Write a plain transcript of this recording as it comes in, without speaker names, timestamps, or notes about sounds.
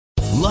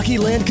Lucky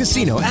Land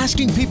Casino,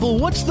 asking people,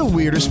 what's the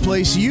weirdest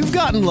place you've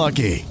gotten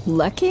lucky?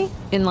 Lucky?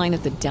 In line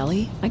at the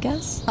deli, I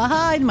guess?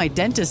 Aha, in my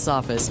dentist's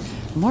office.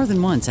 More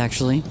than once,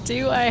 actually.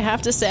 Do I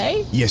have to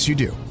say? Yes, you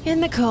do. In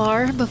the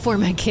car before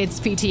my kids'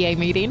 PTA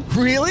meeting.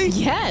 Really?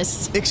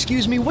 Yes.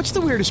 Excuse me, what's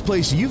the weirdest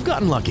place you've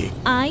gotten lucky?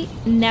 I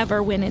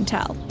never win and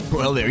tell.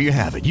 Well, there you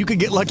have it. You can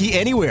get lucky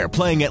anywhere,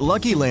 playing at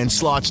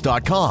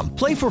LuckyLandSlots.com.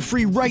 Play for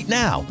free right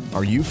now.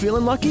 Are you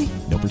feeling lucky?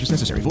 No purchase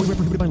necessary. Void where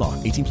prohibited by law.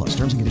 18 plus.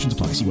 Terms and conditions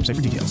apply. See website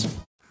for details.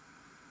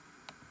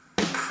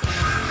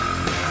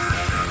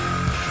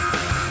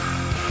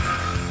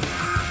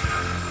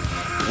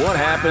 What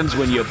happens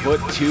when you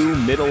put two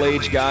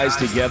middle-aged guys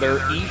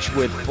together, each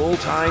with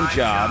full-time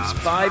jobs,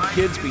 5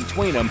 kids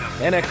between them,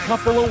 and a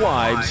couple of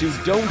wives who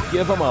don't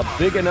give them a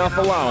big enough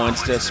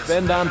allowance to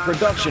spend on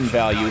production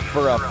value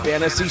for a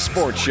fantasy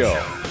sports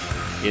show?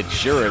 It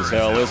sure as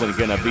hell isn't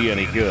going to be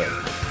any good.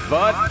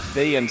 But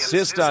they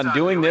insist on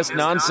doing this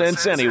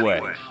nonsense anyway.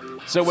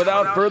 So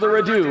without further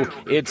ado,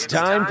 it's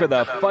time for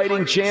the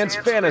Fighting Chance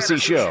Fantasy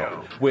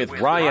Show with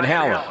Ryan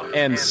Hallam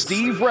and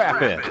Steve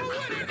Rappin.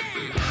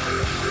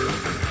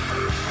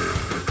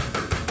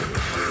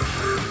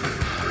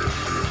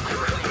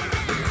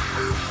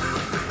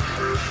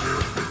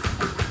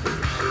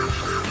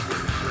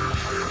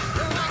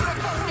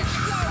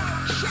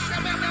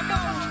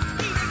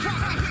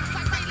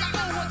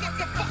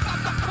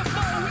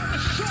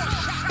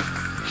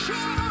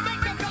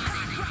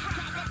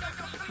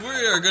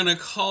 We're gonna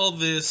call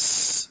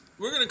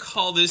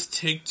this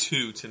take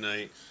 2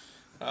 tonight.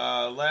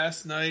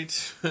 Last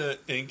night,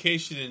 in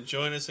case you didn't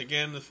join us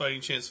again, the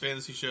Fighting Chance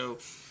Fantasy Show,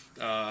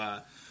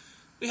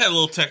 we had a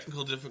little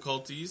technical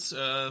difficulties.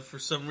 For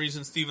some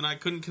reason, Steve and I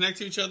couldn't connect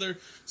to each other,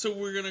 so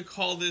we're gonna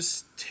call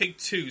this take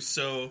 2.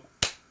 So,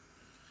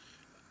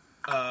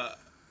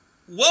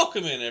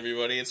 welcome in,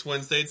 everybody. It's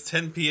Wednesday. It's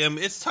 10 p.m.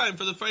 It's time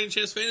for the Fighting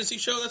Chance Fantasy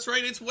Show. That's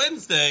right. It's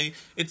Wednesday.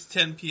 It's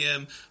 10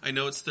 p.m. I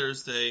know it's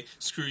Thursday.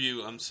 Screw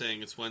you. I'm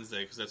saying it's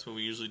Wednesday because that's when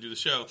we usually do the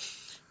show.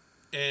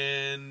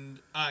 And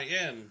I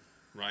am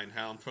Ryan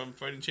Hallam from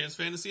Fighting Chance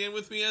Fantasy. And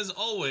with me, as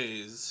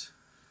always,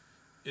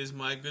 is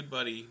my good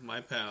buddy, my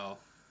pal,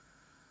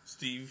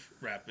 Steve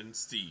Rappin.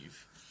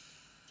 Steve.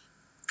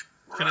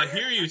 Can I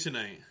hear you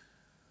tonight?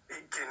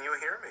 Can you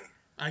hear me?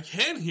 I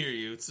can hear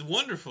you. It's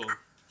wonderful.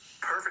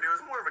 Perfect. It was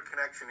more of a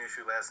connection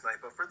issue last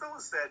night, but for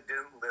those that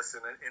didn't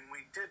listen, and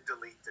we did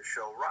delete the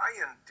show,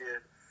 Ryan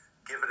did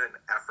give it an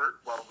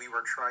effort while we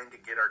were trying to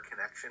get our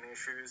connection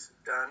issues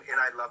done, and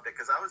I loved it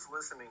because I was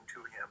listening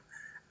to him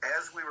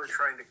as we were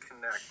trying to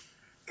connect,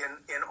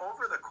 and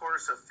over the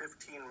course of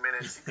 15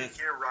 minutes, you could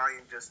hear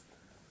Ryan just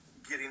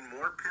getting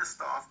more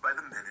pissed off by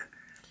the minute.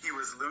 He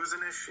was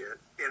losing his shit,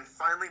 and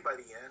finally by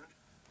the end,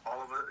 all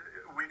of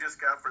it, we just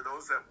got, for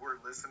those that were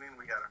listening,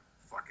 we got to,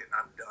 fuck it,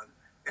 I'm done.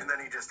 And then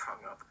he just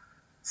hung up.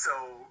 So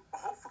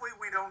hopefully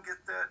we don't get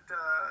that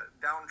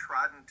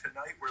downtrodden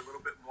tonight. We're a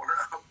little bit more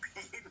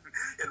upbeat,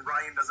 and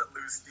Ryan doesn't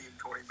lose steam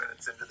 20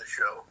 minutes into the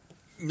show.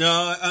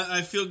 No,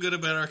 I feel good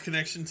about our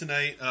connection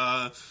tonight.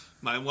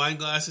 My wine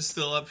glass is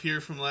still up here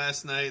from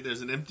last night.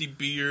 There's an empty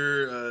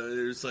beer.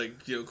 There's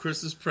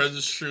Christmas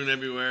presents strewn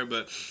everywhere.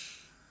 But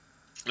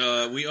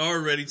we are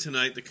ready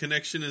tonight. The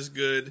connection is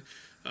good.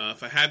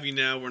 If I have you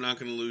now, we're not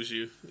going to lose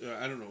you.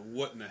 I don't know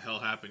what in the hell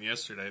happened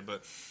yesterday,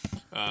 but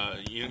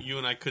you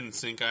and I couldn't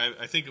sync.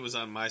 I think it was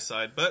on my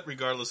side, but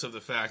regardless of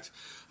the fact,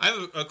 I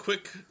have a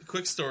quick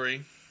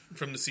story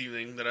from this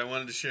evening that I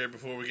wanted to share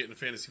before we get into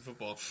fantasy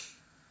football.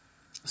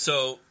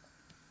 So,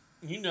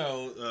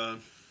 the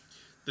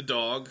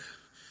dog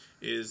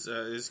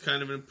is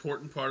kind of an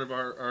important part of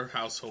our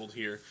household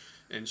here,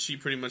 and she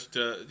pretty much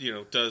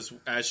does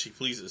as she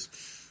pleases.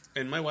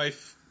 And my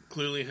wife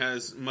clearly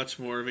has much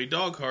more of a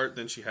dog heart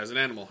than she has an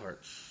animal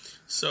heart.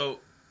 So,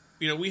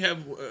 we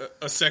have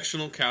a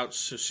sectional couch,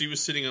 so she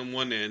was sitting on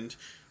one end,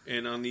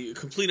 and on the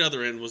complete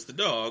other end was the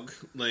dog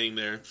laying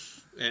there.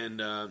 And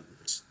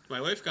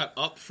my wife got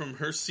up from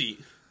her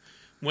seat,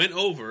 went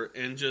over,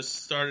 and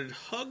just started to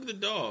hug the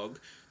dog,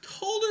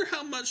 told her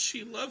how much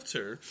she loved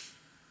her,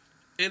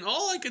 and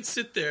all I could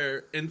sit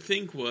there and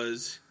think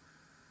was,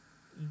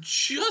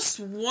 just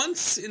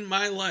once in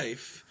my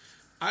life,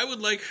 I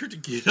would like her to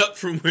get up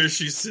from where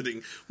she's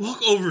sitting,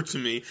 walk over to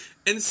me,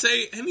 and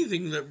say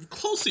anything that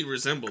closely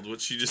resembled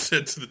what she just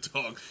said to the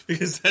dog,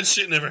 because that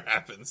shit never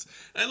happens.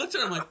 And I looked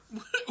at her, I'm like,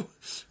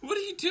 what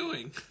are you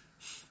doing?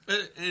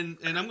 And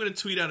I'm going to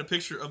tweet out a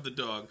picture of the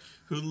dog,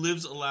 who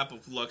lives a lap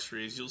of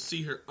luxury, as you'll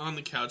see her on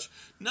the couch,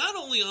 not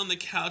only on the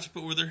couch,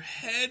 but with her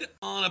head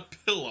on a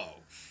pillow.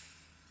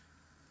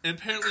 And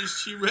apparently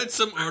she read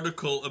some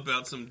article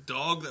about some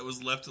dog that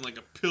was left in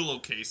a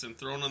pillowcase and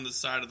thrown on the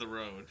side of the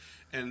road.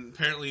 And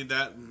apparently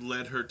that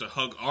led her to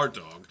hug our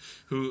dog,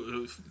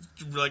 who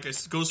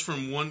goes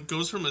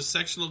from a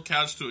sectional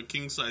couch to a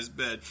king size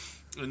bed,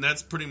 and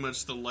that's pretty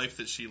much the life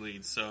that she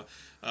leads. So,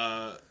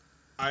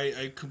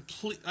 I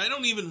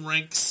don't even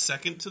rank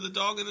second to the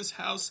dog in this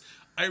house.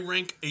 I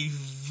rank a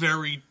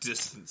very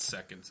distant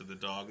second to the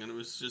dog, and it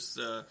was just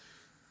I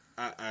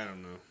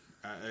don't know.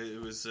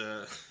 It was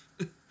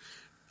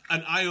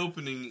an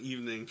eye-opening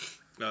evening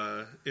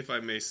if I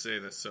may say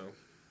that so.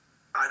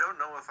 I don't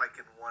know if I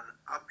can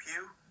one-up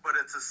you, but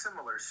it's a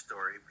similar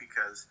story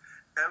because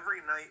every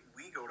night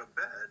we go to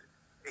bed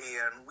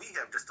and we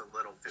have just a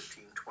little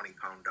 15,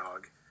 20-pound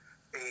dog.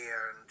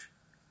 And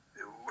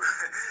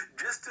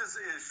just as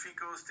she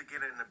goes to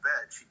get into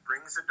bed, she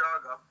brings the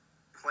dog up,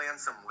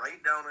 plants him right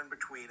down in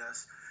between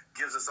us,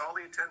 gives us all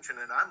the attention.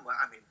 And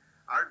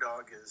our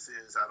dog is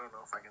I don't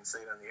know if I can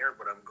say it on the air,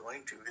 but I'm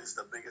going to, is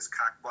the biggest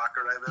cock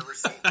blocker I've ever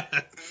seen.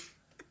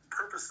 He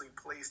purposely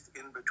placed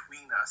in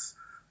between us.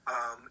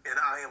 And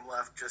I am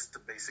left just to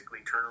basically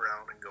turn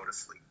around and go to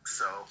sleep.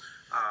 So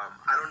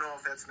I don't know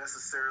if that's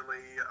necessarily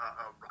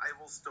a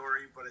rival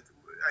story, but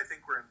I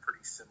think we're in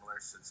pretty similar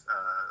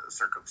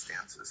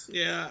circumstances.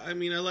 Yeah, I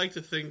mean, I like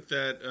to think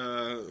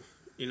that,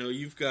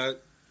 you've got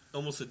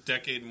almost a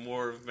decade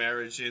more of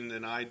marriage in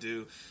than I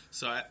do.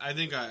 So I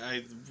think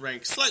I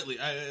rank slightly.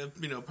 I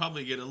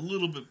probably get a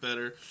little bit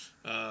better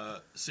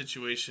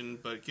situation,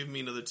 but give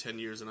me another 10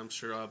 years and I'm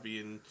sure I'll be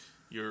in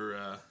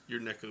your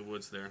neck of the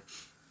woods there.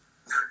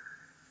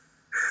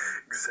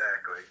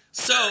 Exactly.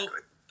 So,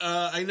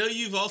 I know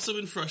you've also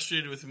been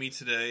frustrated with me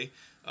today.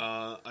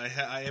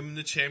 I am in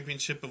the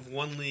championship of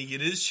one league.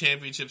 It is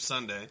Championship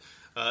Sunday.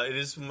 It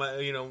is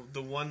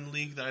the one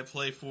league that I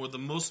play for the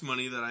most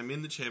money that I'm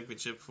in the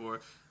championship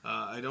for.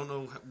 I don't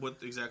know what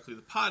exactly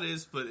the pot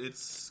is, but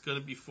it's going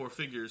to be 4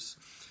 figures.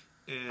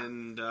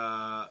 And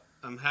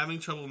I'm having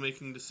trouble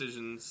making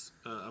decisions.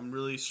 I'm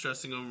really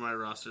stressing over my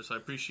roster, so I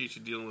appreciate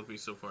you dealing with me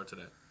so far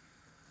today.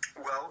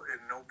 Well,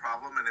 no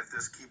problem, and if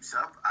this keeps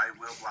up, I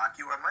will block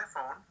you on my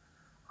phone.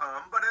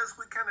 But as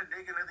we kind of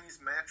dig into these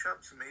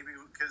matchups, maybe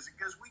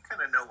because we kind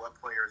of know what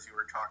players you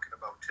were talking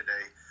about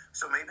today,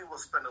 so maybe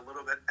we'll spend a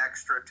little bit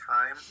extra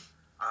time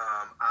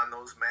on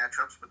those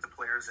matchups with the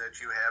players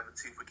that you have and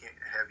see if we can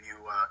have you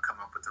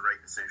come up with the right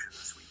decision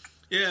this week.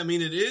 Yeah, I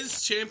mean, it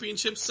is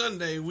Championship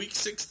Sunday, Week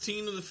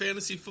 16 of the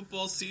fantasy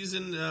football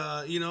season.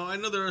 I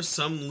know there are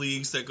some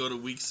leagues that go to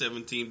Week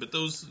 17, but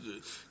those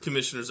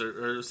commissioners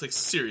are like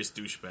serious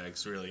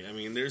douchebags, really. I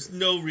mean, there's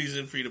no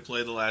reason for you to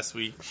play the last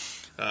week.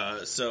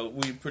 So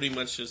we pretty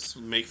much just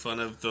make fun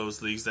of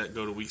those leagues that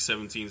go to Week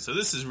 17. So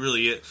this is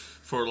really it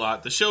for a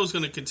lot. The show's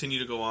going to continue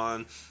to go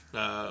on.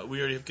 We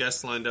already have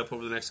guests lined up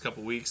over the next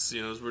couple weeks.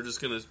 We're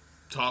just going to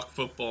talk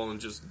football and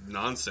just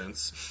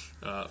nonsense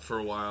for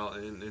a while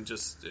and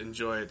just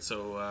enjoy it.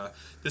 So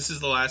this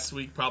is the last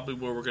week probably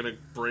where we're going to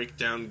break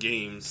down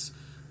games.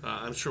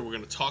 I'm sure we're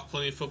going to talk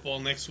plenty of football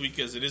next week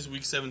as it is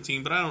Week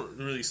 17, but I don't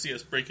really see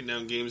us breaking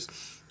down games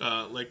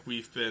like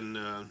we've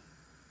been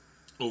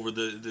over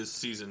this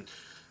season.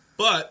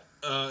 But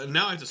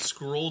now I have to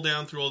scroll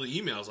down through all the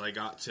emails I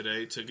got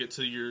today to get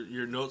to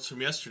your notes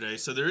from yesterday.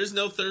 So there is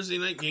no Thursday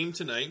night game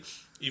tonight,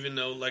 even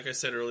though, like I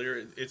said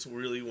earlier, it's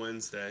really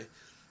Wednesday.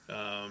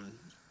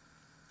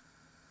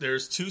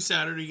 There's 2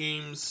 Saturday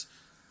games,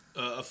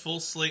 a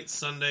full slate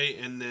Sunday,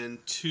 and then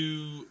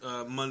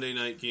 2 Monday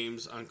night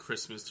games on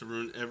Christmas to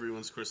ruin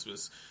everyone's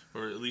Christmas,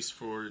 or at least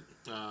for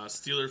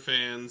Steeler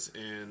fans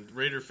and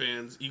Raider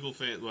fans, Eagle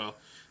fans. Well,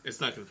 it's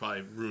not going to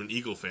probably ruin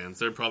Eagle fans.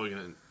 They're probably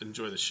going to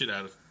enjoy the shit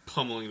out of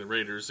pummeling the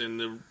Raiders, and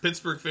the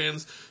Pittsburgh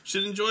fans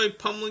should enjoy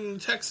pummeling the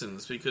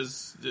Texans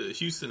because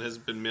Houston has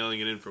been mailing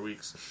it in for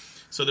weeks.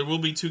 So there will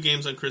be 2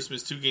 games on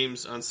Christmas, 2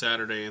 games on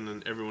Saturday, and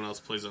then everyone else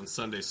plays on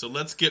Sunday. So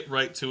let's get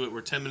right to it.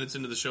 We're 10 minutes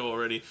into the show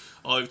already.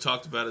 All we've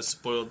talked about is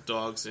spoiled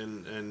dogs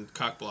and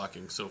cock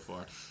blocking so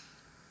far.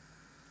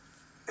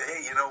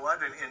 Hey, you know what?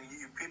 And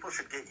people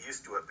should get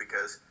used to it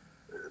because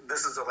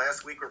this is the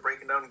last week we're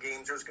breaking down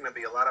games. There's going to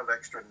be a lot of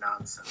extra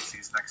nonsense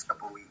these next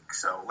couple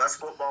weeks. So less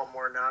football,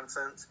 more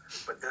nonsense.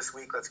 But this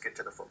week, let's get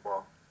to the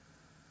football.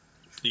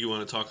 You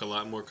want to talk a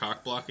lot more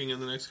cock blocking in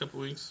the next couple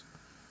weeks?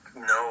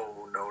 No.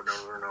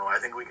 I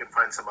think we can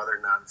find some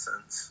other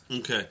nonsense.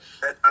 Okay.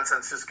 That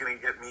nonsense is going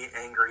to get me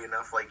angry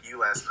enough like you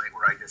last night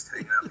where I just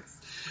hang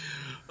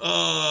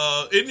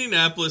up.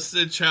 Indianapolis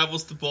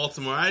travels to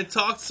Baltimore. I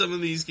talked some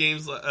of these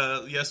games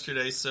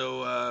yesterday,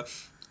 so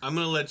I'm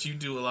going to let you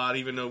do a lot,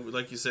 even though,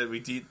 like you said, we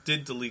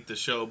did delete the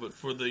show. But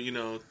for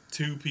the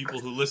 2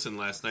 people who listened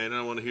last night, I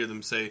don't want to hear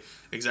them say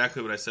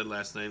exactly what I said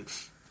last night.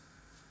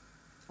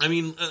 I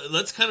mean,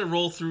 let's kind of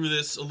roll through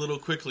this a little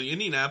quickly.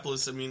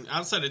 Indianapolis, I mean,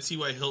 outside of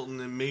T.Y.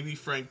 Hilton and maybe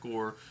Frank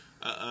Gore,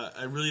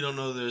 I really don't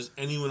know there's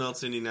anyone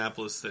else in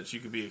Indianapolis that you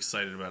could be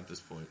excited about at this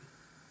point.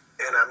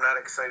 And I'm not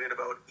excited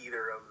about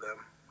either of them,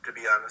 to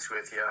be honest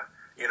with you.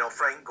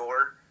 Frank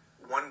Gore,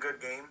 one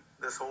good game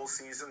this whole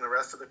season. The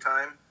rest of the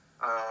time,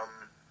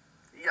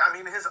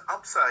 his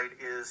upside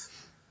is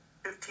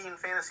 15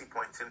 fantasy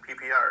points in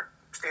PPR.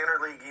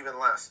 Standard league, even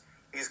less.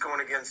 He's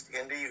going against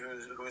Indy,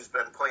 who's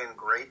been playing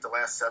great the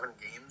last 7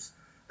 games.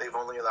 They've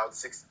only allowed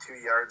 62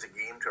 yards a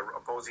game to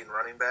opposing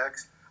running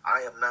backs.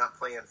 I am not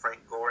playing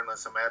Frank Gore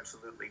unless I'm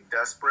absolutely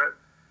desperate.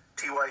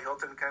 T.Y.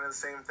 Hilton, kind of the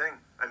same thing.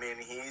 I mean,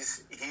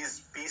 he's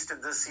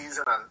feasted this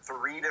season on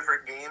 3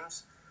 different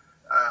games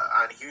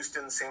on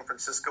Houston, San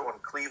Francisco, and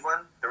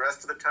Cleveland. The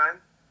rest of the time,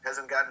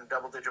 hasn't gotten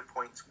double-digit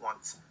points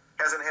once.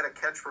 Hasn't had a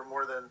catch for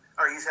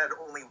he's had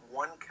only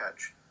 1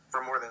 catch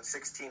for more than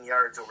 16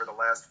 yards over the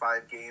last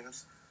 5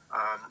 games.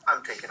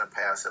 I'm taking a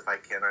pass if I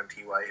can on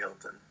T.Y.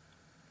 Hilton.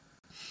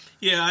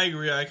 Yeah, I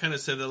agree. I kind of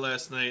said that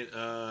last night.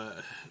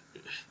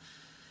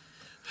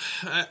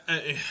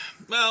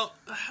 Well,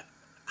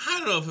 I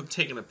don't know if I'm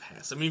taking a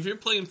pass. I mean, if you're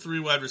playing 3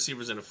 wide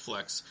receivers in a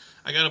flex,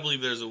 I got to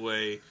believe there's a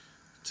way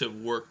to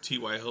work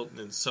T.Y. Hilton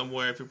in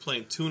somewhere. If you're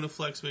playing 2 in a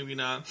flex, maybe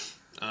not.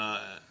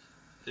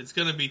 It's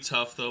going to be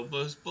tough, though.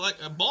 But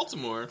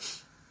Baltimore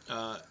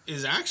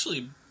is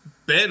actually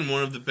been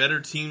one of the better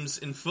teams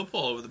in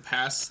football over the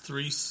past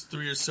three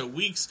or so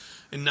weeks.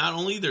 And not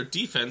only their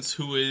defense,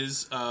 who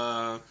is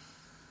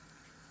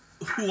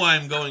who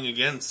I'm going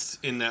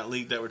against in that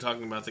league that we're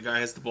talking about. The guy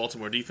has the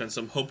Baltimore defense.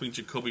 I'm hoping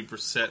Jacoby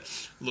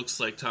Brissett looks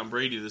like Tom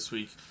Brady this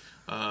week.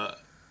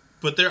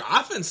 But their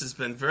offense has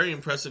been very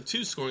impressive,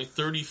 too, scoring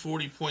 30,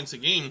 40 points a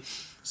game.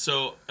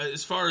 So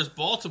as far as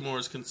Baltimore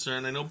is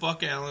concerned, I know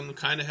Buck Allen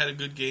kind of had a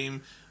good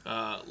game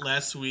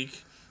last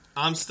week.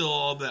 I'm still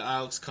all about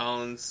Alex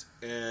Collins.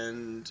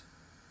 And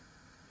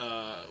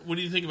what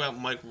do you think about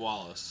Mike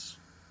Wallace?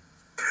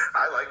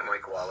 I like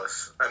Mike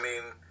Wallace. I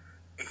mean,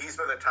 he's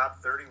been the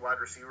top 30 wide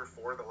receiver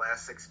for the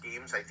last 6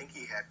 games. I think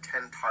he had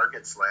 10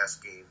 targets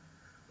last game.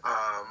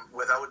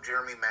 Without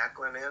Jeremy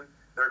Maclin in,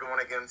 they're going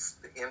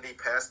against the Indy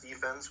pass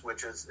defense,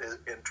 which is,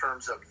 in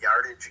terms of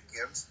yardage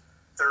against,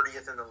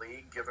 30th in the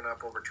league, giving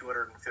up over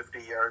 250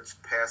 yards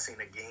passing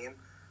a game.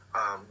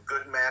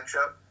 Good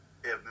matchup.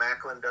 If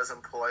Maclin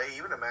doesn't play,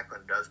 even if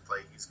Maclin does play,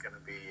 he's going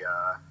to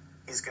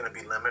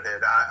be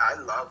limited. I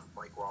love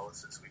Mike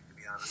Wallace this week, to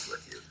be honest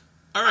with you.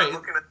 All right. I'm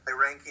looking at my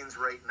rankings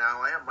right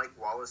now. I have Mike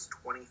Wallace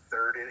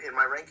 23rd, and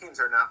my rankings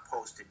are not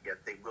posted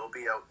yet. They will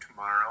be out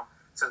tomorrow.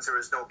 Since there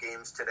was no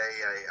games today,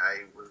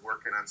 I was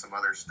working on some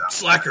other stuff.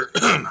 Slacker.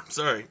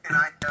 Sorry. And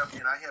I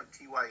have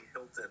T.Y.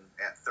 Hilton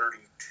at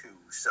 32.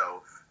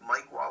 So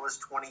Mike Wallace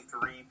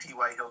 23,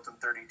 T.Y. Hilton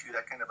 32.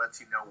 That kind of lets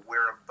you know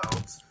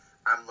whereabouts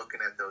I'm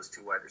looking at those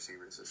 2 wide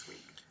receivers this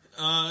week.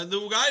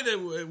 The guy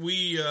that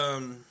we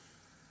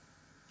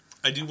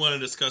I do want to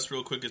discuss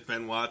real quick is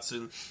Ben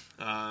Watson.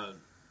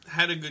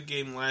 Had a good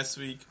game last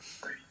week.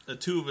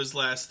 2 of his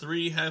last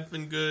 3 have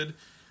been good.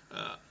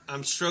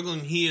 I'm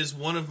struggling. He is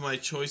one of my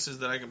choices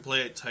that I can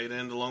play at tight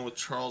end, along with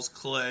Charles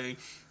Clay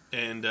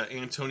and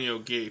Antonio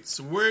Gates.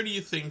 Where do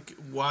you think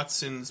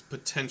Watson's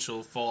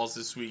potential falls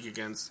this week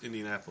against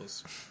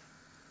Indianapolis?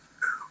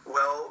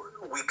 Well,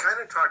 we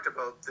kind of talked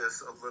about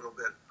this a little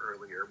bit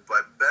earlier,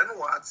 but Ben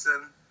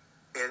Watson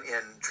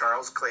and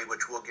Charles Clay,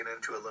 which we'll get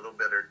into a little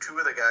bit, are 2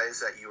 of the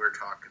guys that you were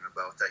talking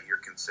about that you're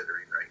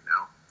considering right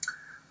now.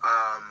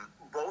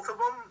 Both of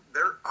them,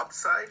 their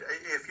upside,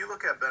 if you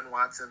look at Ben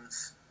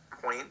Watson's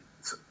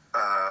points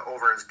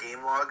over his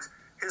game logs,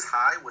 his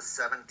high was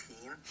 17.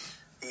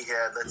 He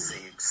had,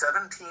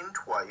 17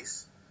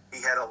 twice.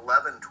 He had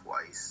 11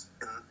 twice.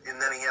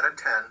 And then he had a 10.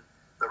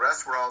 The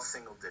rest were all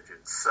single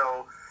digits.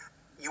 So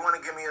you want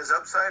to give me his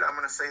upside? I'm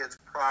going to say it's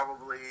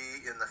probably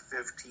in the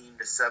 15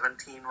 to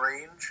 17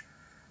 range.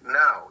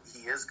 Now,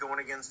 he is going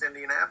against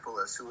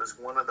Indianapolis, who is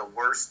one of the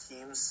worst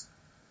teams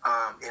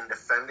in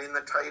defending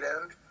the tight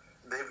end.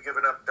 They've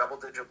given up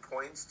double-digit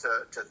points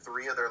to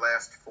 3 of their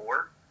last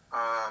 4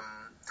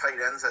 tight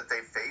ends that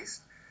they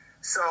faced.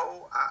 So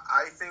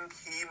I think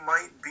he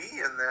might be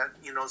in that,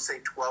 say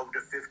 12 to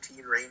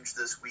 15 range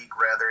this week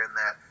rather in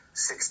that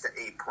 6 to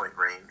 8 point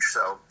range.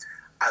 So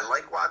I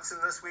like Watson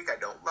this week. I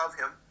don't love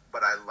him,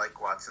 but I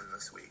like Watson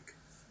this week.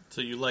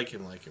 So you like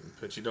him,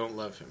 but you don't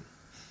love him.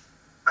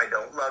 I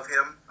don't love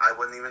him. I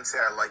wouldn't even say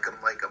I like him.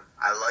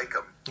 I like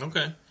him.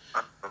 Okay.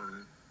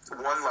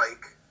 One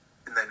like,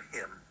 and then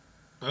him.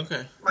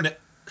 Okay. Now,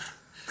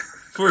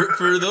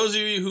 for those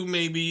of you who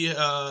maybe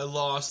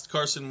lost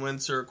Carson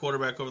Wentz or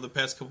quarterback over the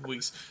past couple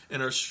weeks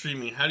and are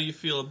streaming, how do you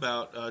feel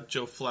about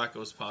Joe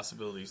Flacco's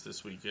possibilities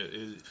this week?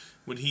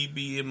 Would he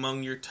be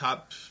among your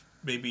top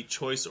maybe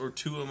choice or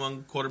 2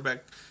 among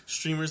quarterback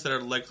streamers that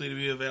are likely to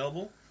be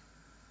available?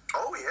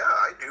 Oh, yeah,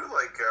 I do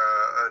like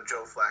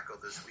Joe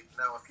Flacco this week.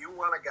 Now, if you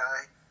want a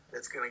guy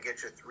that's going to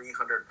get you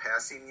 300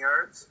 passing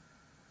yards,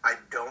 I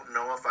don't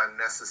know if I'm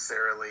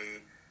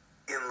necessarily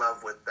in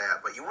love with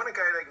that. But you want a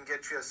guy that can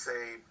get you,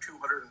 say,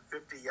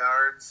 250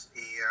 yards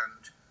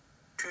and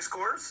 2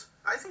 scores?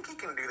 I think he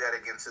can do that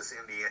against this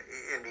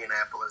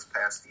Indianapolis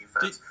pass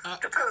defense.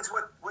 Depends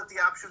what the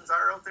options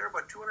are out there,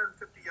 but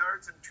 250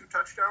 yards and 2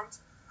 touchdowns,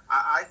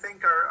 I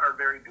think are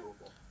very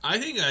doable. I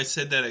think I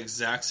said that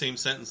exact same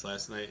sentence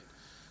last night.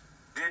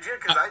 Did you?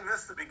 Because I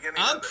missed the beginning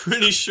I'm of it.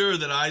 pretty sure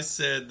that I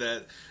said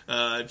that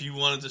if you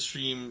wanted to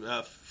stream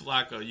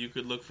Flacco, you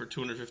could look for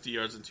 250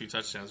 yards and 2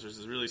 touchdowns, which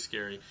is really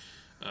scary.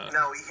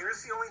 Now,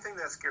 here's the only thing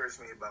that scares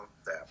me about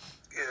that,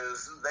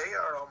 is they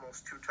are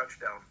almost 2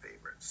 touchdown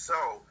favorites.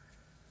 So,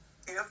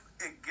 if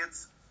it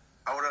gets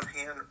out of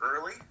hand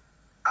early,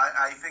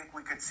 I think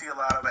we could see a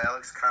lot of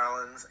Alex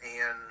Collins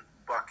and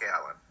Buck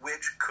Allen,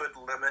 which could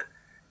limit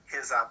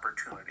his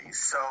opportunities.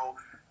 So,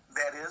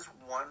 that is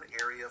one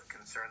area of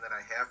concern that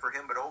I have for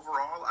him. But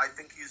overall, I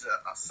think he's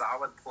a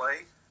solid play.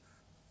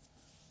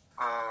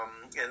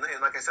 And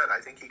like I said,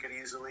 I think he could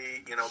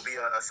easily, be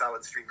a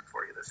solid streamer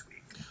for you this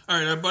week. All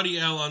right, our buddy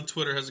Al on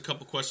Twitter has a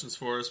couple questions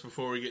for us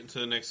before we get into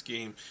the next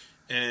game.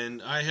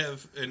 And I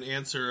have an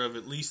answer of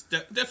at least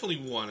definitely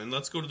one. And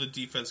let's go to the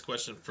defense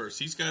question first.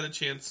 He's got a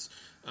chance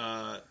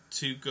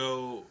to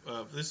go.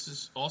 This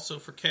is also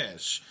for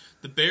Cash.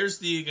 The Bears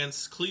D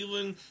against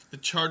Cleveland. The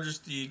Chargers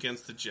D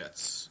against the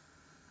Jets.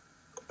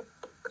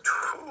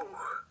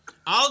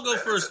 I'll go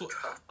first.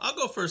 I'll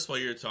go first while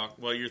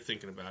you're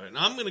thinking about it. And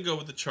I'm going to go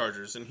with the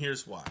Chargers, and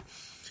here's why.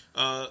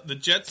 The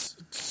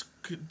Jets,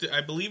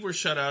 I believe, were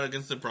shut out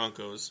against the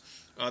Broncos.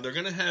 They're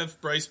going to have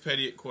Bryce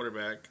Petty at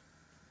quarterback.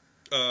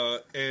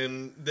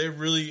 And they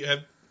really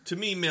have, to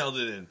me, mailed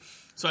it in.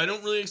 So I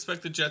don't really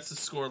expect the Jets to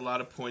score a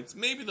lot of points.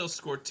 Maybe they'll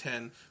score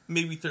 10,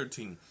 maybe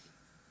 13.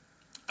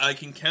 I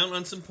can count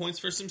on some points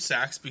for some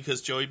sacks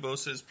because Joey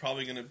Bosa is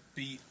probably going to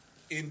be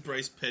in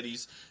Bryce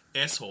Petty's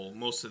asshole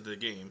most of the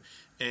game.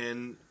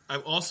 And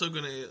I'm also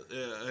going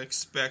to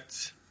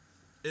expect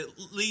at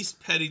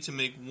least Petty to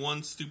make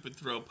one stupid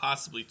throw,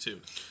 possibly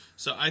two.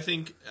 So I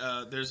think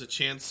there's a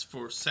chance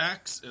for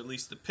sacks, at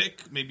least a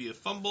pick, maybe a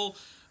fumble.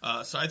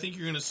 So I think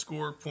you're going to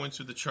score points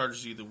with the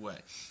Chargers either way.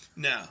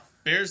 Now,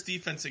 Bears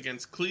defense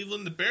against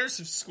Cleveland. The Bears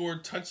have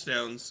scored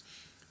touchdowns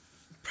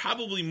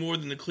probably more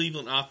than the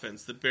Cleveland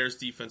offense. The Bears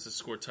defense has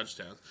scored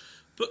touchdowns.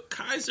 But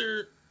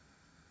Kaiser,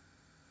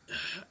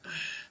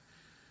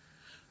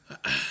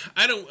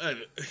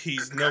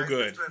 he's no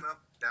good.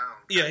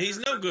 Yeah, he's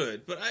no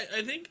good. But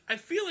I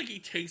feel like he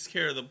takes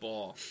care of the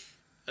ball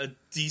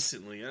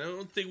decently. I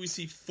don't think we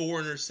see 4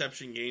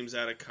 interception games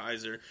out of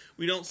Kaiser.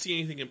 We don't see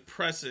anything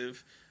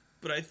impressive.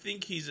 But I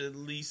think he's at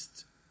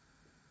least,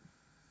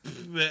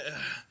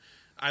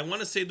 I want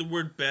to say the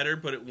word better,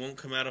 but it won't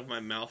come out of my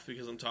mouth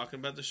because I'm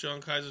talking about the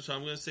Sean Kaiser, so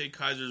I'm going to say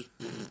Kaiser's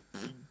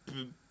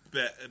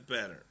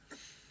better.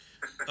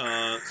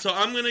 So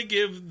I'm going to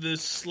give the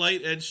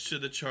slight edge to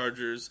the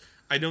Chargers.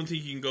 I don't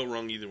think you can go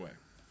wrong either way.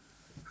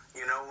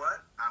 You know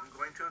what? I'm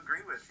going to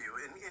agree with you.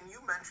 And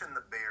you mentioned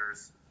the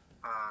Bears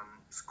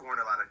scoring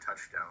a lot of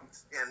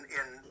touchdowns. And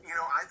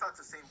I thought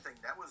the same thing.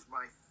 That was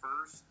my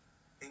first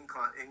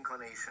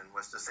inclination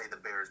was to say the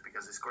Bears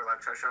because they scored a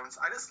lot of touchdowns.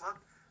 I just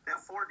looked. They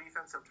have 4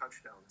 defensive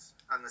touchdowns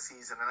on the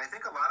season, and I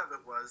think a lot of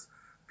it was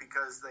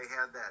because they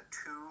had that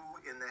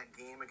 2 in that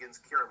game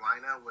against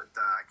Carolina with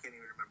I can't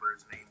even remember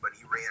his name, but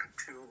he ran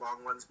 2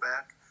 long ones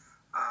back.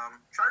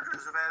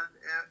 Chargers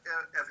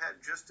have had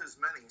just as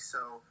many,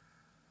 so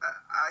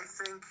I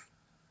think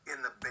in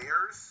the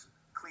Bears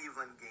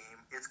Cleveland game,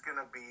 it's going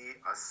to be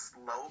a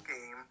slow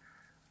game.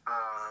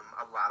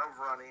 A lot of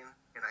running,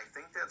 and I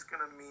think that's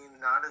going to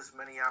mean not as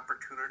many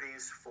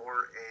opportunities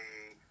for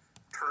a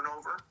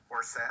turnover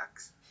or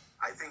sacks.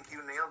 I think you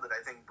nailed it.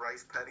 I think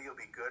Bryce Petty will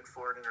be good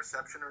for an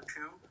interception or 2.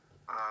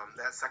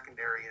 That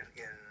secondary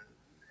in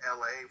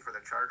L.A. for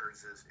the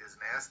Chargers is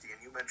nasty.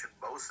 And you mentioned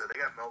Bosa. They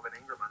got Melvin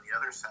Ingram on the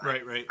other side.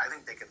 Right. I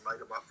think they can light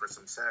him up for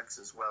some sacks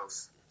as well.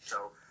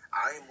 So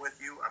I am with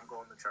you. I'm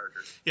going the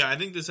Chargers. Yeah, I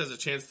think this has a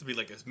chance to be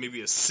like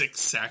maybe a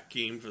 6-sack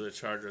game for the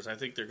Chargers. I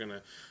think they're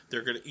gonna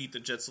eat the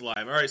Jets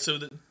alive. All right, so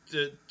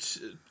the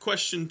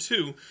question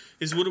 2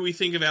 is, what do we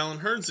think of Allen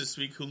Hurns this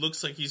week, who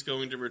looks like he's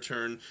going to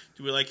return?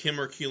 Do we like him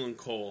or Keelan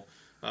Cole?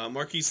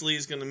 Marquise Lee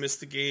is going to miss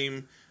the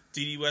game.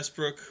 Dede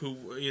Westbrook, who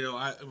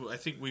I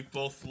think we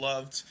both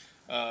loved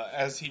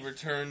as he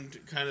returned,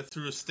 kind of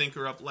threw a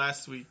stinker up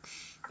last week.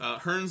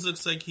 Hurns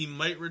looks like he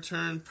might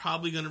return,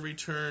 probably going to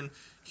return.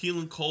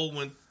 Keelan Cole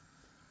went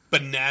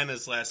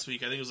bananas last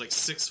week. I think it was like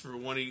 6 for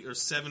 180 or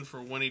 7 for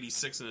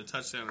 186 and a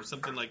touchdown or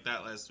something like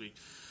that last week.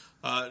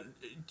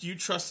 Do you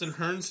trust in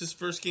Hurns his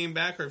first game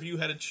back, or if you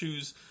had to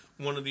choose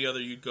one or the other,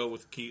 you'd go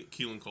with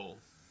Keelan Cole?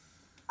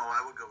 Oh,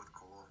 I would go with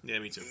Cole. Yeah,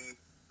 me too.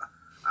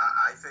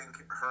 I think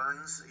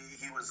Hurns,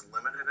 he was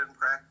limited in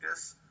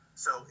practice,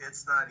 so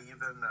it's not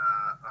even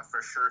a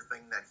for sure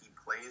thing that he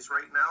plays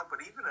right now.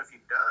 But even if he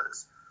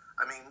does,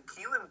 I mean,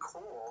 Keelan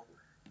Cole,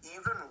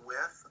 even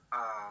with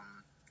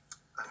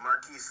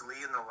Marquise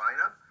Lee in the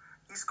lineup,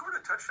 he scored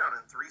a touchdown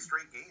in 3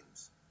 straight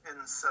games.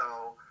 And so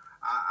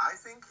I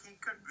think he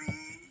could be,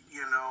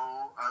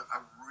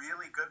 a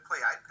really good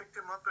play. I picked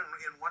him up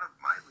in one of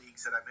my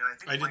leagues, and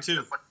I did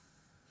too.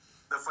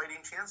 The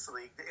Fighting Chance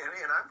League,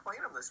 and I'm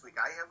playing him this week.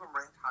 I have him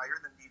ranked higher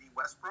than Dede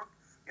Westbrook,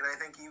 and I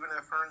think even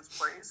if Hurns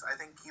plays, I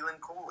think Keelan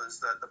Cole is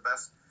the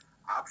best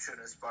option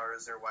as far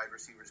as their wide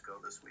receivers go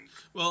this week.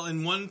 Well,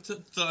 and one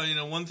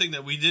thing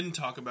that we didn't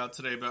talk about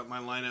today about my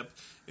lineup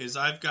is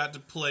I've got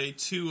to play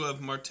 2 of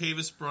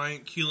Martavis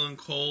Bryant, Keelan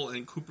Cole,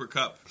 and Cooper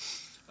Kupp.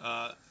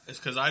 It's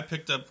because I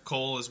picked up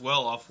Cole as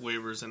well off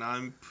waivers, and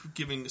I'm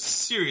giving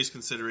serious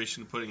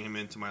consideration to putting him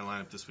into my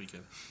lineup this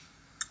weekend.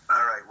 All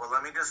right, well,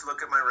 let me just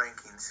look at my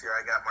rankings here.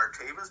 I got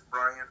Martavis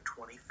Bryant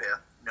 25th,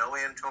 no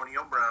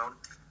Antonio Brown.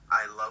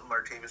 I love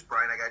Martavis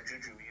Bryant. I got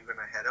Juju even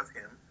ahead of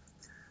him.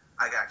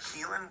 I got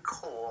Keelan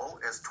Cole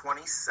as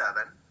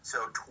 27.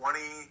 So 20,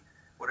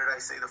 what did I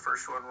say the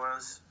first one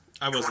was?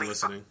 I wasn't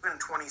listening. And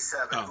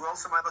 27. Oh. Who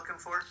else am I looking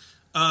for?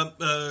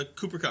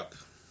 Cooper Kupp.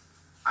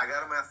 I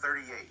got him at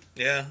 38.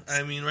 Yeah,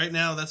 I mean, right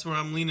now that's where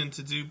I'm leaning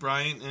to do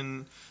Bryant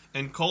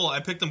and Cole. I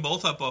picked them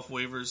both up off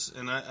waivers,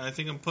 and I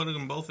think I'm putting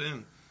them both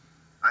in.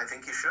 I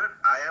think you should.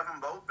 I have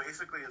them both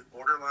basically as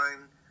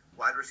borderline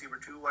wide receiver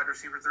 2, wide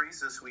receiver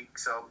 3s this week,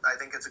 so I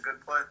think it's a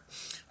good play.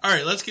 All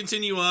right, let's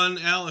continue on.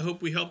 Al, I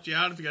hope we helped you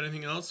out. If you got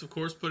anything else, of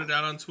course, put it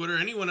out on Twitter.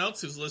 Anyone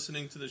else who's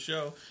listening to the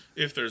show,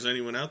 if there's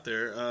anyone out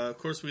there, of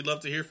course, we'd love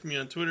to hear from you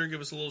on Twitter.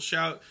 Give us a little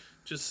shout.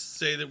 Just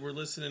say that we're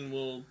listening.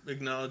 We'll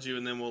acknowledge you,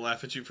 and then we'll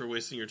laugh at you for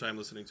wasting your time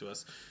listening to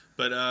us.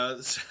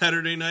 But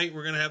Saturday night,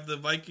 we're going to have the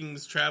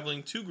Vikings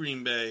traveling to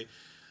Green Bay.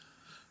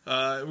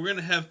 We're going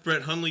to have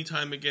Brett Hundley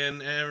time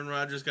again. Aaron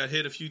Rodgers got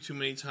hit a few too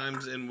many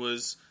times and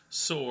was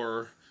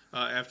sore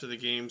after the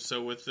game.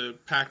 So with the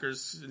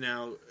Packers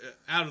now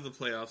out of the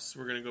playoffs,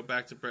 we're going to go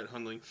back to Brett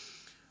Hundley.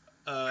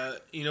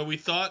 We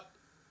thought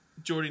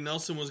Jordy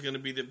Nelson was going to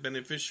be the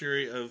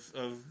beneficiary of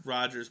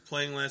Rodgers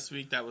playing last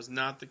week. That was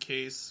not the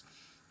case.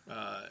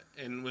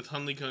 And with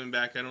Hundley coming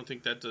back, I don't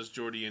think that does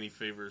Jordy any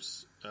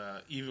favors,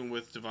 even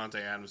with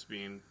Devontae Adams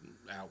being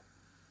out.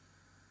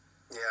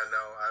 Yeah, no,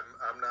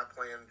 I'm not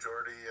playing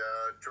Jordy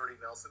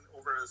Nelson.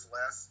 Over his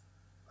last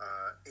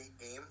 8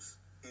 games,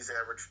 he's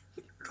averaged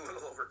a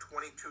little over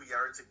 22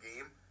 yards a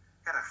game.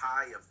 Had a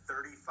high of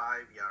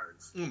 35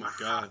 yards. Oh, my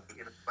God.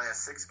 In the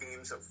last 6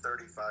 games of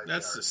 35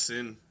 That's yards. a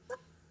sin.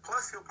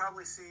 Plus, you'll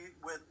probably see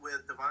with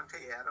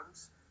Devontae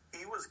Adams,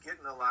 he was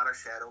getting a lot of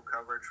shadow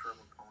coverage from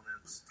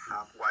opponents'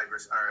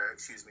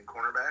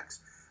 cornerbacks.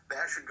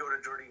 That should go to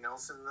Jordy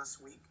Nelson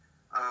this week.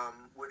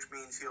 Which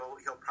means he'll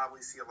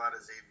probably see a lot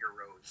of Xavier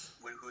Rhodes,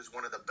 who's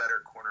one of the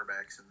better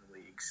cornerbacks in the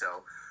league.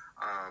 So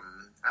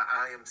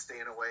I am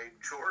staying away.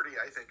 Jordy,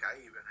 I think I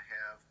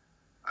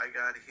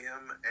got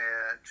him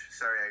at.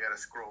 Sorry, I got to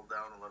scroll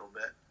down a little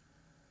bit.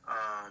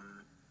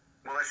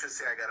 Well, I should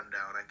say I got him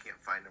down. I can't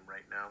find him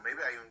right now.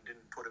 Maybe I even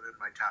didn't put him in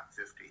my top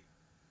 50.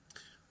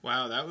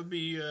 Wow, that would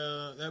be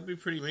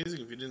pretty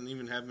amazing if you didn't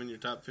even have him in your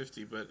top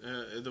 50. But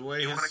the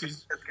way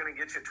it's going to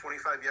get you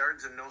 25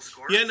 yards and no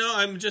score. Yeah, no,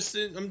 I'm just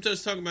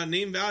talking about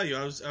name value.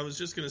 I was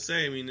just going to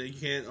say, I mean, you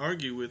can't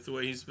argue with the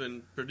way he's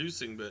been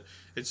producing, but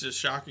it's just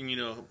shocking,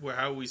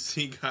 how we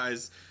see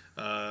guys,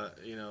 what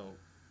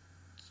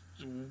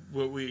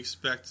we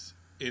expect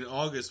in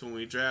August when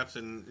we draft,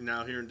 and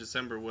now here in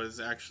December, what is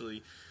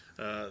actually.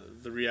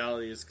 The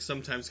reality is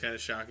sometimes kind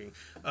of shocking.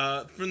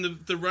 From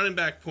the running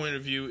back point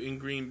of view in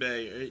Green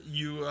Bay,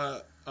 you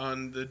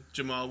on the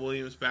Jamal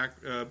Williams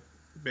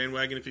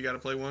bandwagon if you got to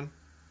play one?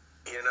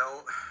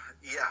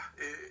 Yeah,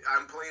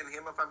 I'm playing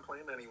him if I'm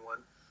playing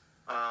anyone.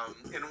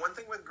 And one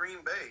thing with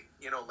Green Bay,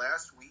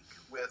 last week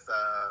with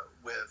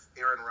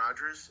Aaron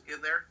Rodgers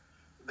in there,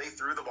 they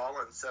threw the ball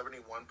on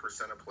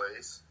 71% of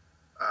plays.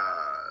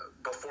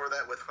 Before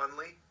that with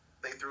Hundley,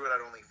 they threw it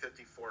at only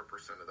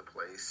 54% of the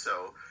plays.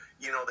 So,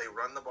 they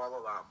run the ball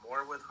a lot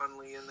more with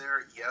Hundley in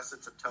there. Yes,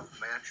 it's a tough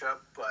matchup,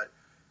 but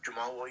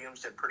Jamal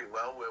Williams did pretty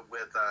well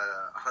with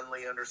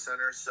Hundley under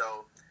center.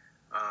 So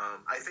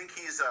I think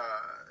he's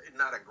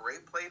not a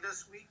great play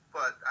this week,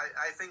 but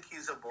I think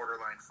he's a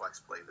borderline flex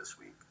play this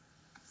week.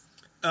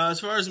 As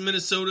far as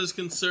Minnesota is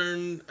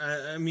concerned,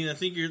 I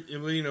think you're,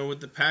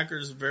 with the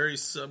Packers' very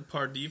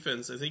subpar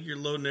defense, I think you're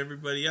loading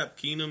everybody up.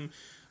 Keenum,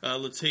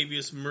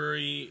 Latavius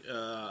Murray,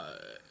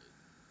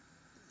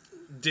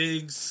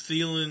 Diggs,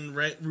 Thielen,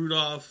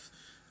 Rudolph.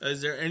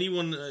 Is there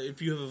anyone,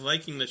 if you have a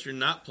Viking, that you're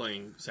not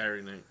playing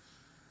Saturday night?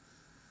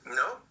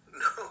 No.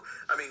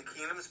 I mean,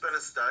 Keenum's been a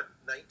stud.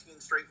 19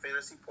 straight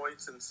fantasy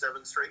points in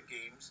 7 straight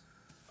games.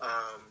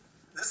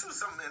 This was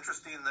something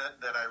interesting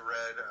that I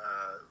read.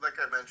 Like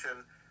I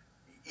mentioned,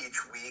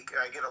 each week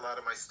I get a lot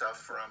of my stuff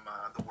from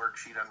the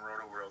worksheet on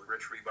RotoWorld.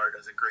 Rich Rebar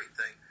does a great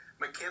thing.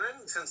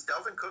 McKinnon, since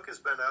Dalvin Cook has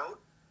been out,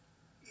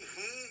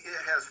 he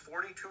has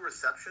 42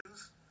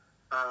 receptions.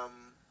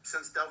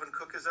 Since Dalvin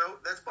Cook is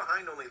out, that's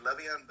behind only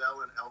Le'Veon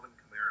Bell and Alvin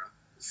Kamara.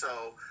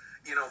 So,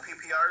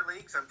 PPR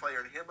leagues, I'm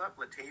firing him up.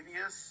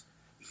 Latavius,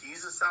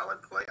 he's a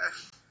solid play.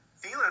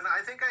 Thielen,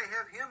 I think I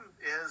have him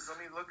as, let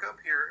me look up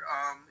here,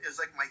 is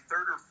like my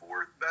 3rd or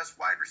 4th best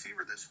wide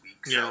receiver this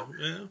week. So,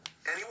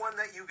 anyone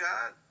that you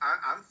got,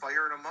 I'm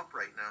firing them up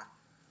right now.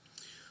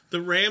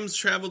 The Rams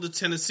traveled to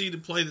Tennessee to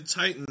play the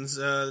Titans.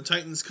 The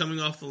Titans coming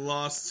off the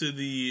loss to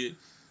the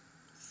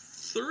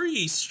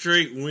 3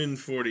 straight win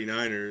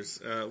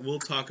 49ers. We'll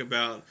talk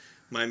about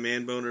my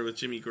man boner with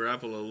Jimmy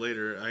Garoppolo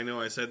later. I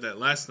know I said that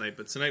last night,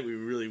 but tonight we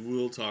really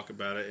will talk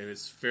about it, and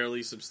it's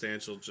fairly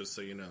substantial, just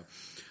so you know.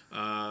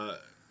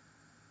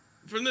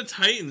 From the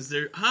Titans,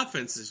 their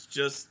offense is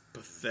just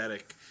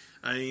pathetic.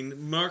 I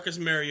mean, Marcus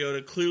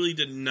Mariota clearly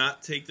did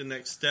not take the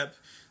next step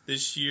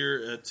this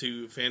year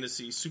to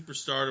fantasy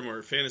superstardom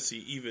or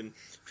fantasy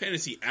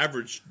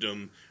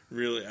averagedom,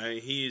 really.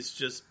 He's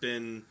just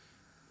been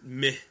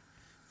meh,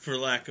 for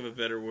lack of a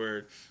better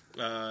word.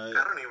 I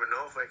don't even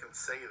know if I can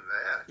say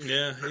that.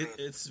 Yeah,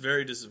 it's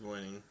very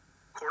disappointing.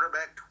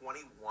 Quarterback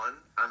 21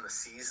 on the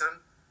season.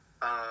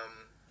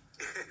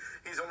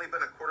 He's only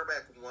been a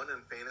quarterback 1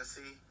 in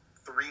fantasy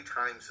 3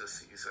 times this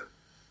season.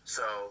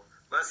 So,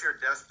 unless you're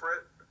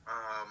desperate,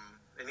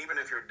 and even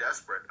if you're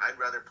desperate, I'd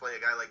rather play a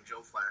guy like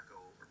Joe Flacco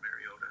over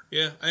Mariota.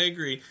 Yeah, I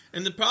agree.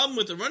 And the problem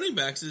with the running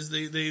backs is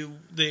they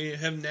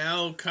have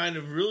now kind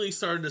of really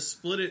started to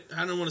split it.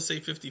 I don't want to say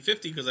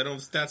 50-50 because I don't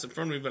have stats in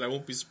front of me, but I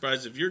won't be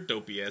surprised if your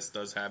dopey ass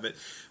does have it.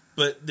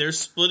 But they're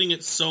splitting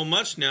it so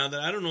much now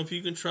that I don't know if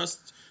you can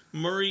trust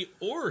Murray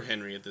or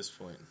Henry at this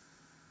point.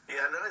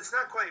 Yeah, no, it's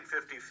not quite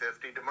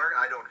 50-50.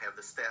 I don't have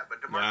the stat,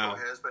 but DeMarco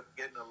has been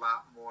getting a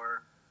lot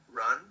more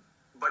run.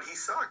 But he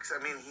sucks. I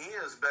mean, he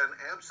has been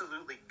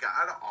absolutely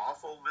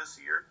god-awful this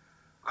year.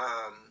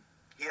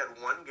 He had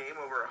one game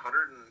over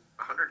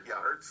 100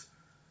 yards.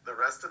 The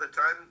rest of the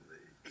time,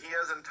 he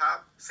has in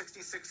top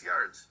 66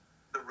 yards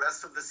the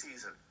rest of the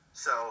season.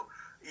 So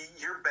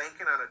you're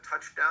banking on a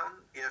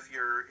touchdown if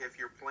you're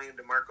playing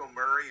DeMarco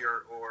Murray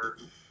or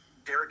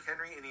Derrick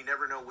Henry, and you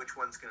never know which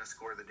one's going to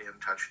score the damn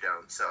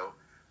touchdown. So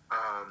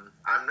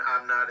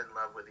I'm not in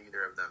love with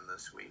either of them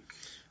this week.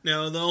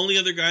 Now, the only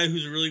other guy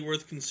who's really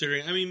worth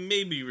considering, I mean,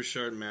 maybe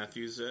Rashard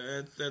Matthews.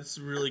 That's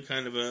really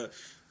kind of a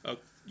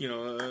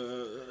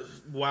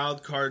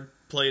wild card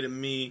play to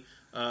me.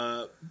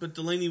 But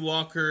Delaney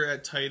Walker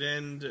at tight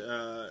end,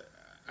 I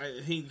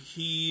think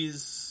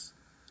he's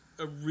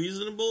a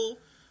reasonable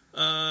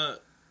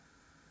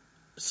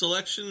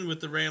selection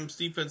with the Rams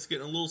defense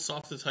getting a little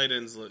soft to tight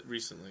ends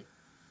recently.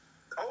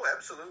 Oh,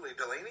 absolutely.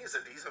 Delaney's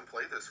a decent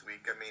play this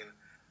week. I mean,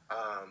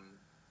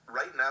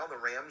 right now the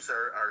Rams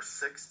are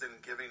sixth in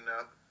giving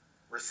up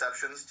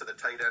receptions to the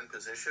tight end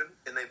position,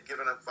 and they've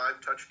given up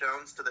 5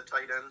 touchdowns to the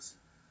tight ends,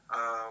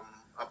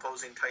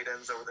 opposing tight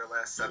ends over their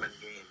last 7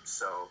 games.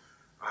 So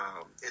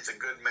it's a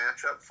good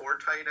matchup for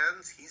tight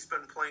ends. He's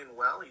been playing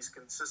well. He's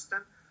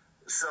consistent.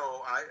 So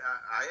I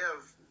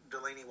have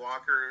Delaney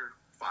Walker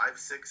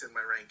 5-6 in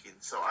my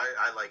rankings, so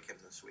I like him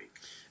this week.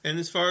 And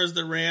as far as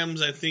the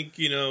Rams, I think,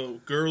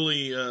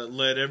 Gurley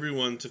led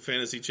everyone to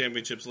fantasy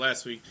championships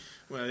last week.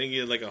 Well, I think he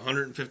had like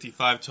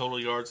 155 total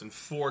yards and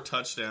 4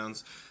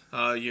 touchdowns.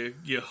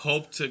 You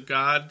hope to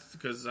God,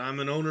 because I'm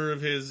an owner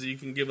of his, you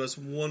can give us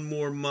one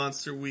more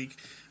monster week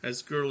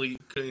as Gurley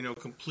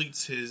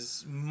completes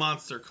his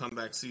monster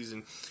comeback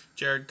season.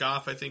 Jared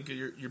Goff, I think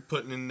you're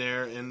putting in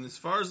there. And as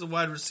far as the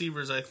wide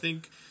receivers, I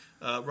think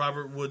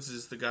Robert Woods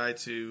is the guy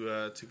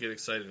to get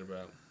excited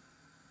about.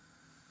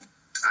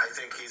 I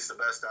think he's the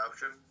best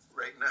option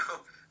right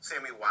now.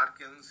 Sammy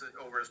Watkins,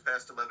 over his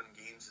past 11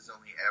 games, is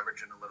only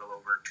averaging a little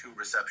over 2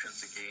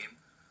 receptions a game.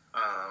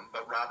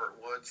 But Robert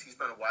Woods, he's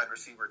been a wide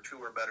receiver 2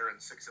 or better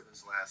in 6 of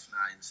his last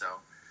 9. So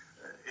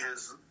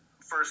his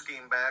first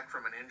game back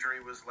from an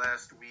injury was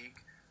last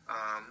week,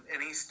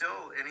 and he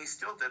still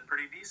did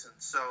pretty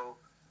decent. So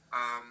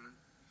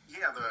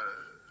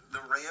the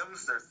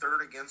Rams, they're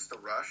 3rd against the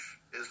rush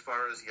as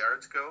far as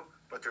yards go,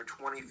 but they're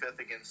 25th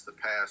against the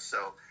pass.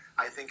 So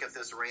I think if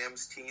this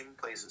Rams team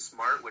plays it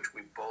smart, which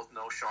we both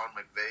know Sean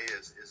McVay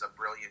is a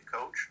brilliant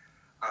coach,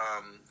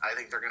 I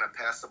think they're going to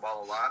pass the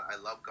ball a lot. I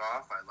love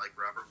Goff. I like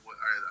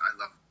I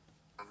love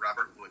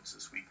Robert Woods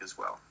this week as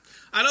well.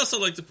 I'd also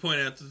like to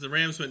point out that the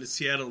Rams went to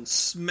Seattle and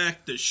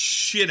smacked the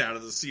shit out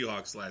of the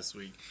Seahawks last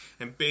week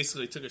and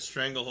basically took a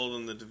stranglehold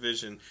on the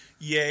division.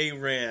 Yay,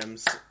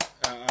 Rams.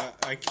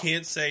 I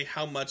can't say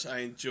how much I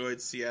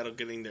enjoyed Seattle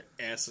getting their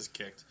asses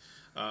kicked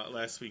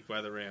last week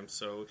by the Rams.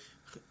 So,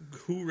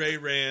 hooray,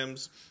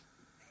 Rams.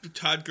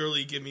 Todd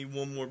Gurley, give me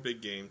one more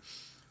big game.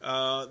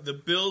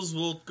 The Bills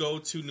will go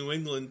to New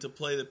England to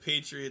play the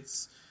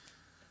Patriots.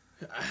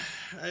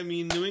 I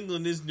mean, New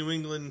England is New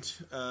England.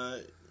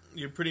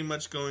 You're pretty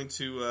much going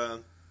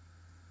to,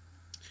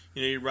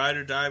 you ride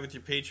or die with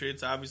your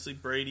Patriots. Obviously,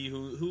 Brady,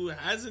 who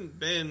hasn't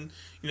been,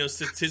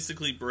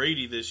 statistically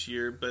Brady this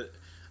year. But,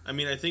 I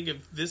mean, I think at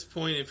this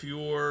point, if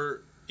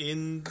you're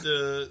in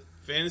the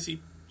fantasy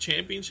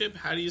championship,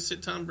 how do you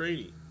sit Tom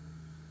Brady?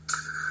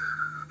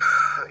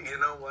 You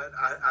know what?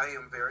 I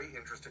am very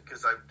interested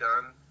because I've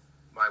done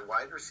my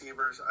wide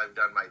receivers, I've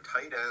done my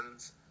tight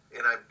ends,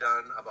 and I've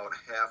done about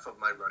half of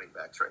my running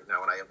backs right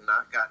now, and I have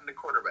not gotten to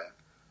quarterback.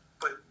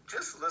 But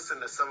just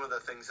listen to some of the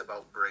things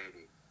about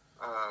Brady.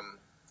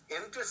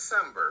 In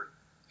December,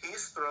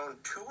 he's thrown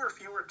 2 or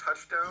fewer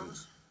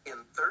touchdowns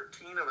in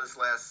 13 of his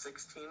last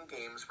 16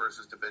 games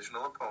versus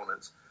divisional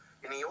opponents,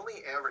 and he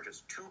only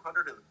averages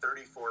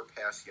 234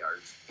 pass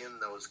yards in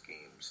those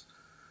games.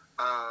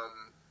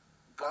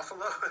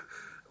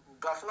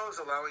 Buffalo's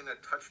allowing a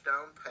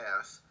touchdown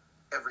pass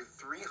every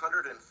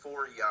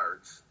 304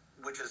 yards,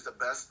 which is the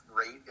best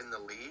rate in the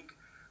league.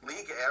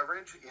 League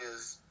average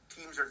is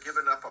teams are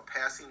giving up a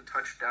passing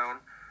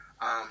touchdown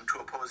to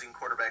opposing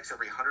quarterbacks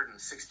every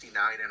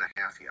 169 and a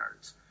half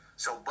yards.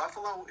 So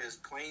Buffalo is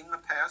playing the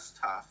pass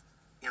tough,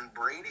 and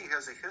Brady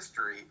has a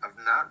history of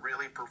not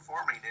really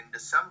performing in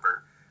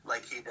December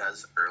like he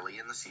does early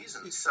in the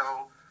season.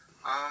 So,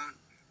 I'm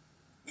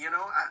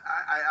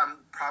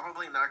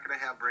probably not going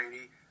to have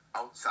Brady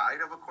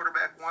outside of a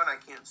quarterback one. I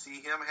can't see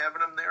him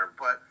having him there,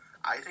 but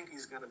I think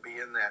he's going to be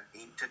in that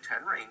 8 to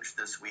 10 range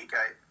this week.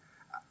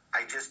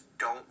 I just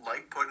don't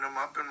like putting them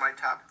up in my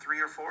top 3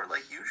 or 4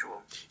 like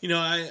usual.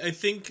 I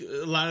think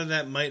a lot of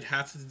that might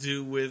have to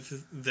do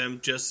with them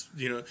just,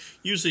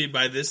 usually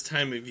by this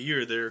time of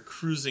year, they're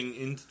cruising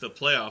into the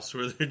playoffs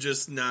where they're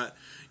just not,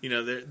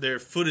 their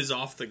foot is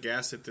off the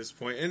gas at this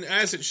point. And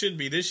as it should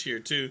be this year,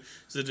 too,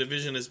 because the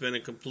division has been a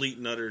complete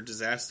and utter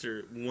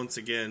disaster once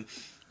again.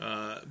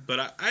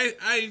 But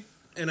I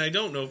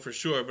don't know for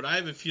sure, but I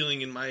have a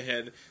feeling in my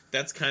head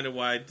that's kind of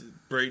why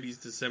Brady's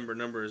December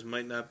numbers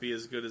might not be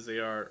as good as they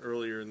are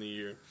earlier in the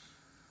year.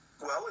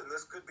 Well, and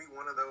this could be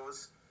one of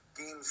those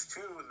games,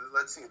 too.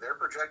 Let's see, they're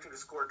projected to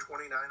score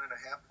 29.5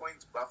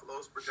 points.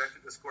 Buffalo's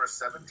projected to score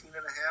 17.5.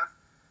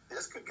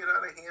 This could get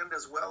out of hand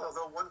as well,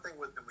 although one thing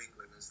with New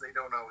England is they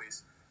don't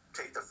always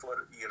take the foot,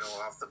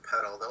 off the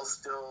pedal. They'll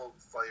still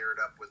fire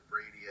it up with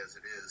Brady as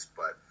it is,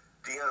 but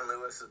Dion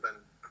Lewis has been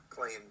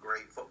playing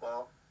great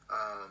football.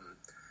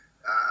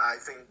 I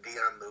think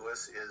Dion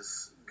Lewis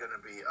is going to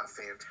be a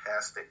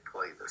fantastic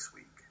play this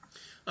week.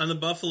 On the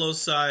Buffalo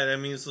side,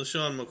 it's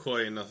LaShawn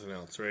McCoy and nothing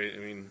else, right?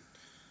 Right?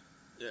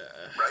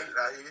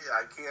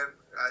 I can't.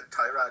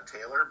 Tyrod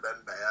Taylor,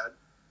 been bad.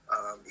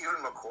 Even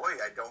McCoy,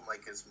 I don't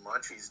like as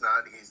much. He's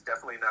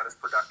definitely not as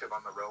productive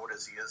on the road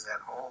as he is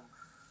at home.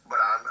 But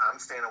I'm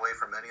staying away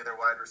from any of their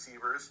wide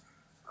receivers.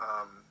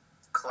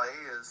 Clay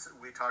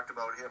we talked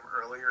about him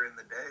earlier in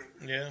the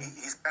day. Yeah.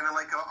 He's kind of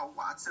like a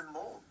Watson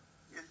mold.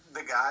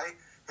 The guy,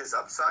 his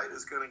upside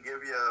is going to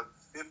give you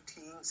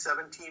 15,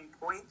 17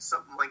 points,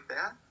 something like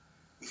that.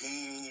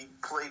 He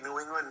played New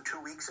England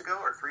 2 weeks ago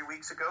or 3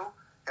 weeks ago,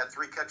 had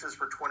 3 catches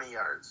for 20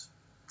 yards.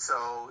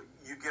 So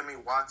you give me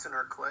Watson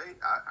or Clay,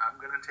 I'm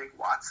going to take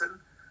Watson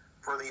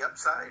for the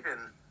upside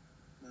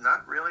and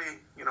not really,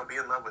 be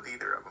in love with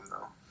either of them,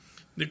 though.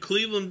 The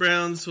Cleveland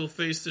Browns will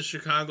face the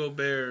Chicago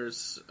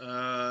Bears.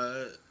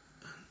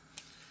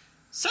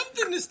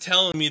 Something is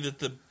telling me that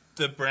the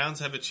Browns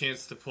have a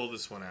chance to pull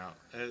this one out,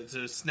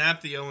 to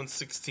snap the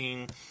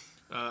 0-16.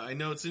 I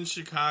know it's in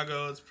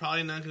Chicago. It's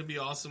probably not going to be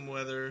awesome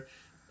weather.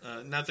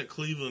 Not that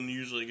Cleveland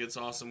usually gets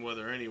awesome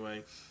weather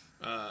anyway.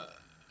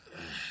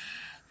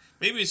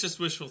 Maybe it's just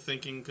wishful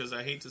thinking because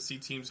I hate to see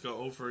teams go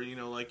over,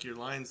 like your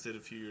Lions did a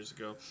few years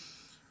ago.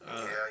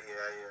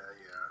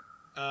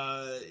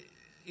 Yeah.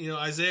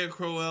 Isaiah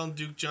Crowell and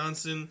Duke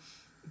Johnson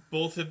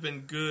both have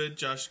been good.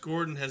 Josh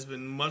Gordon has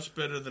been much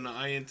better than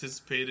I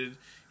anticipated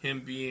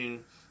him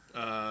being.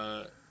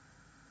 I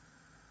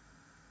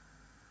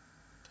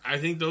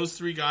think those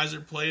 3 guys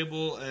are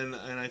playable, and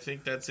I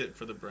think that's it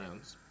for the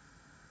Browns.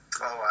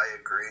 Oh, I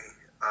agree.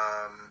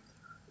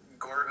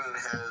 Gordon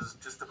has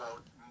just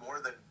about more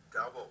than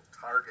double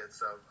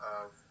targets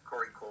of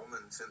Corey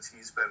Coleman since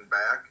he's been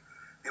back.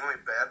 The only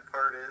bad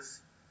part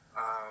is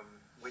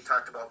we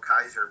talked about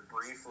Kaiser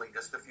briefly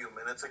just a few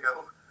minutes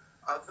ago.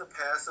 Of the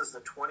passes,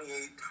 the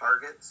 28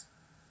 targets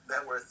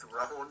that were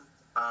thrown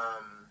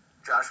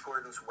Josh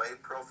Gordon's way,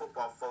 Pro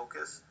Football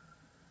Focus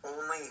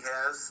only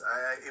has,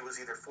 it was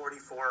either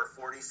 44 or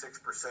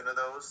 46% of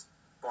those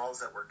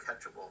balls that were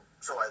catchable.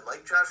 So I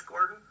like Josh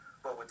Gordon,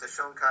 but with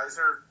Deshaun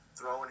Kaiser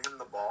throwing him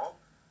the ball,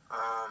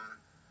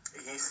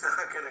 he's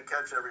not going to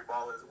catch every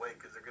ball his way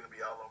because they're going to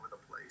be all over the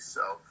place.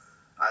 So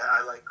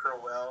I like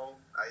Crowell.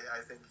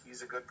 I think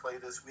he's a good play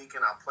this week,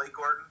 and I'll play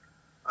Gordon.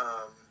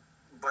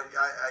 But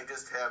I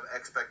just have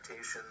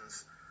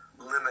expectations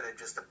limited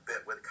just a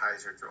bit with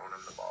Kaiser throwing him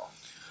the ball.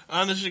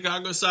 On the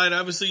Chicago side,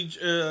 obviously,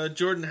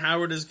 Jordan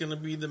Howard is going to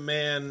be the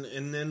man,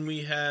 and then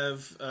we have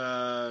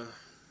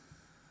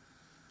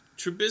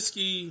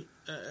Trubisky.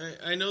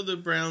 I know the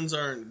Browns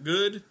aren't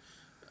good.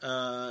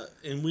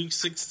 In Week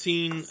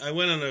 16, I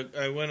went on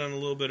a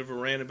little bit of a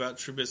rant about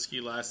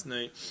Trubisky last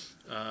night.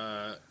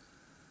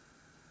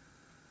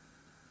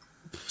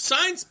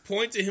 Signs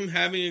point to him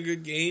having a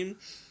good game,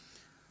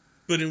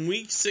 but in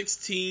Week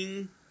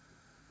 16,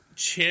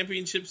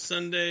 Championship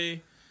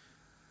Sunday,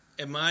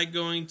 am I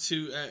going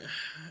to,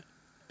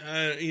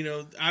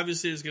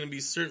 obviously there's going to be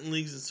certain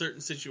leagues and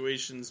certain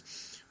situations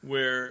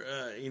where,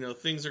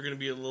 things are going to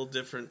be a little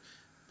different.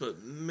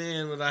 But,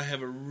 man, would I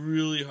have a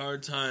really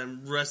hard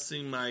time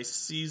resting my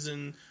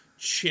season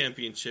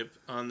championship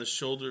on the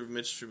shoulder of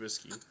Mitch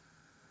Trubisky.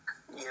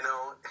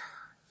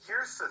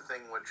 Here's the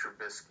thing with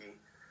Trubisky,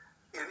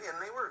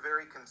 and they were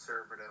very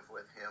conservative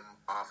with him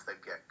off the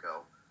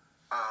get-go.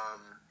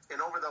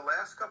 And over the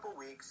last couple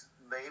weeks,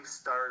 they've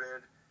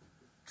started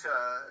to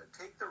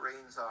take the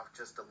reins off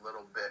just a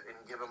little bit and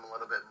give him a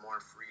little bit more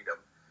freedom.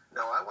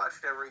 Now, I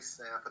watched every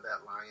snap of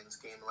that Lions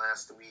game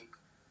last week,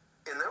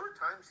 and there were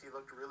times he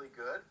looked really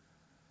good,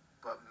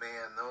 but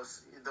man,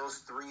 those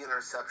 3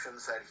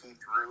 interceptions that he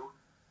threw,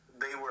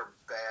 they were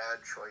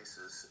bad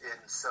choices.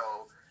 And so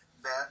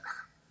that,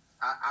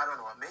 I don't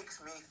know, it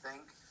makes me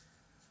think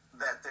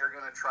that they're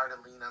going to try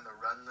to lean on the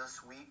run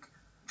this week,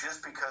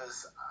 just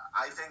because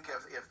I think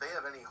if they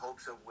have any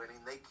hopes of winning,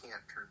 they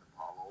can't turn the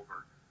ball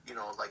over,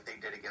 like they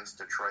did against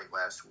Detroit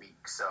last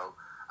week. So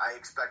I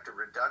expect a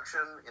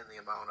reduction in the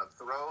amount of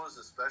throws,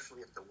 especially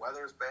if the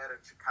weather's bad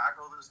in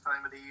Chicago this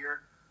time of the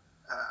year.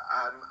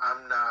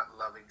 I'm not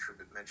loving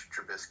Mitch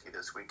Trubisky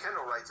this week.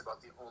 Kendall Wright's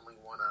about the only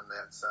one on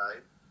that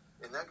side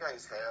and that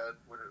guy's had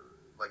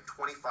like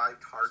 25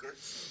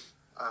 targets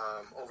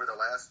over the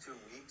last 2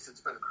 weeks.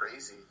 It's been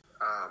crazy.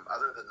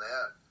 Other than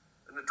that,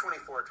 and the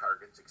 24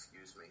 targets,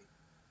 excuse me.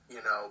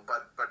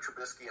 But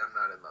Trubisky, I'm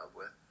not in love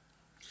with.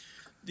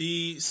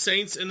 The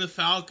Saints and the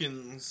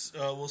Falcons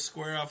will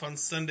square off on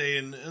Sunday,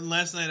 and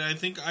last night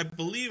I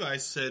believe I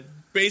said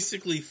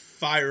basically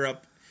fire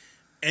up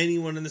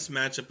anyone in this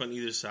matchup on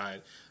either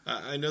side.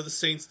 I know the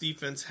Saints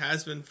defense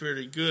has been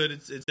pretty good.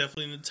 It's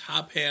definitely in the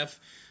top half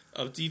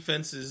of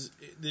defenses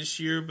this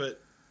year, but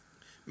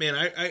man,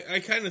 I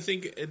kind of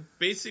think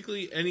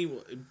basically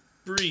anyone,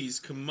 Breeze,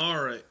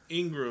 Kamara,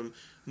 Ingram,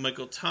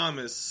 Michael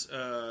Thomas,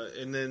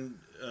 and then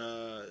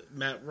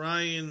Matt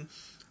Ryan,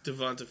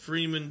 Devonta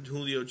Freeman,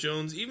 Julio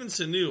Jones, even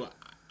Sanu.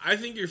 I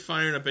think you're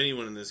firing up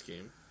anyone in this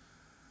game.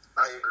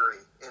 I agree.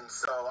 And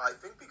so I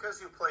think because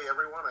you play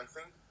everyone, I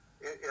think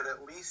it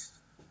at least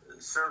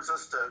serves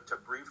us to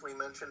briefly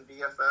mention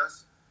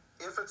DFS.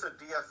 If it's a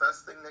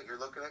DFS thing that you're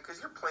looking at, because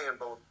you're playing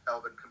both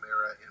Alvin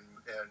Kamara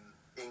and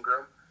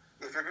Ingram,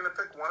 if you're going to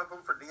pick one of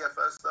them for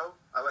DFS, though,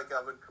 I like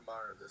Alvin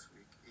Kamara this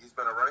week. He's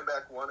been a running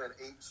back 1 in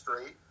 8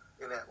 straight,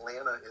 and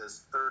Atlanta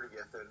is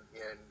 30th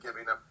in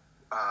giving up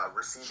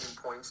receiving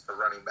points to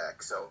running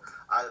back. So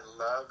I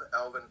love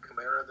Alvin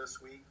Kamara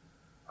this week.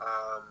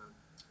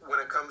 When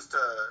it comes to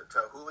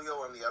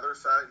Julio on the other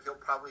side, he'll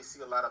probably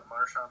see a lot of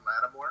Marshawn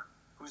Lattimore,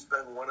 who's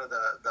been one of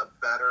the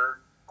better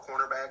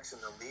cornerbacks in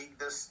the league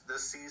this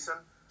season.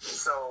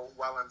 So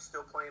while I'm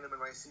still playing him in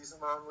my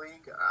season-long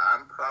league,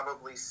 I'm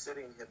probably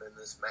sitting him in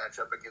this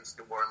matchup against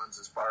New Orleans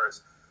as far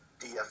as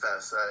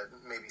DFS.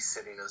 Maybe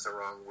sitting is the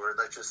wrong word.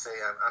 Let's just say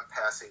I'm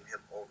passing him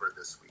over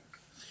this week.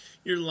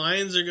 Your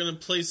Lions are going to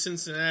play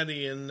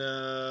Cincinnati, and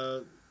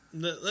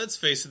let's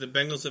face it, the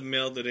Bengals have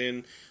mailed it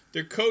in.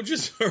 Their coach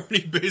has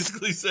already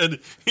basically said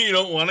you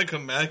don't want to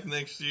come back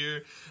next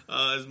year.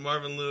 As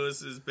Marvin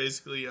Lewis is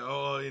basically,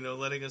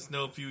 letting us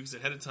know a few weeks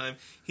ahead of time,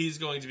 he's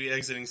going to be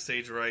exiting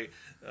stage right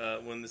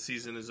when the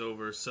season is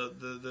over. So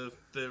the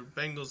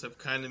Bengals have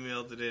kind of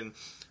mailed it in.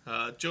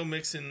 Joe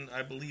Mixon,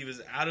 I believe,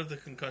 is out of the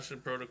concussion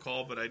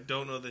protocol, but I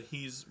don't know that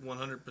he's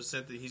 100%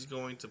 that he's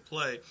going to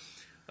play.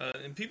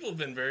 And people have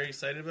been very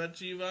excited about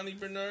Giovanni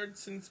Bernard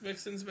since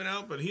Mixon's been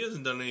out, but he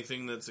hasn't done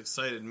anything that's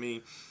excited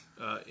me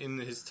in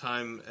his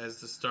time as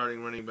the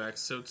starting running back.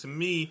 So to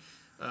me,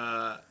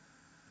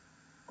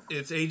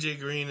 it's A.J.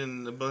 Green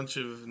and a bunch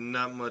of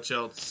not much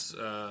else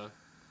for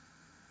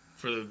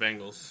the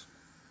Bengals.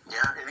 Yeah,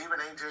 and even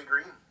A.J.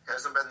 Green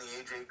hasn't been the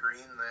A.J.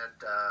 Green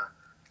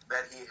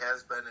that he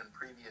has been in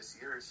previous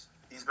years.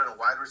 He's been a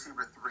wide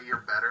receiver 3 or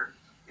better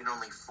in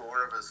only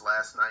 4 of his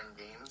last 9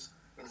 games.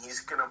 And he's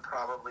going to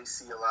probably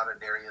see a lot of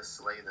Darius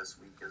Slay this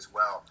week as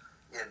well.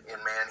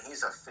 And man,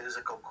 he's a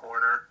physical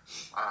corner,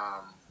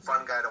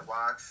 fun guy to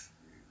watch,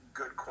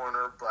 good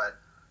corner. But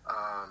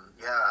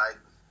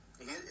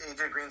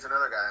A.J. Green's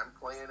another guy. I'm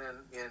playing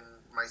in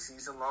my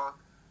season long,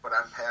 but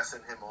I'm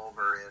passing him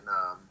over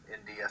in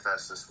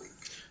DFS this week.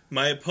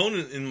 My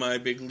opponent in my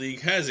big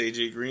league has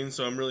A.J. Green,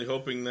 so I'm really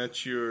hoping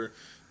that you're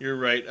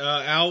right.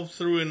 Al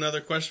threw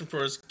another question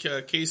for us: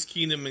 Case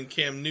Keenum and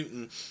Cam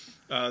Newton.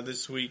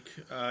 This week.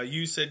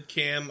 You said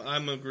Cam.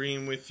 I'm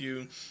agreeing with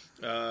you.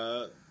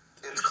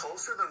 It's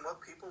closer than what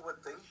people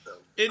would think, though.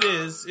 It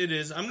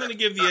is. I'm going to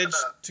give the edge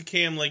to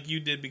Cam like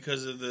you did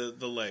because of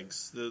the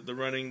legs, the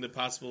running, the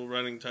possible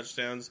running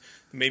touchdowns,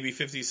 maybe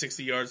 50,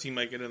 60 yards he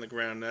might get on the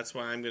ground. That's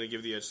why I'm going to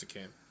give the edge to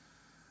Cam.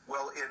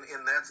 Well,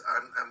 and that's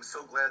I'm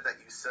so glad that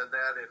you said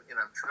that, and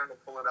I'm trying to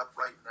pull it up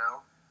right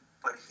now.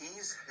 But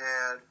he's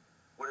had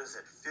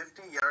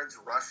 50 yards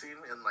rushing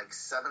in like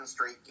 7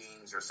 straight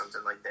games or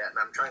something like that. And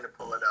I'm trying to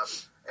pull it up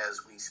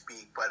as we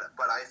speak. But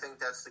I think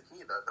that's the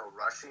key. The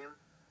rushing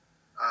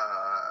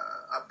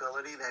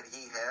ability that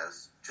he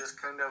has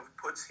just kind of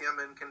puts him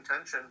in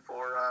contention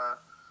for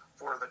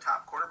the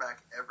top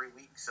quarterback every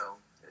week. So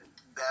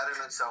that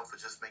in itself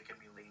is just making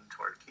me lean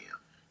toward Cam.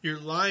 Your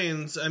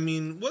Lions, I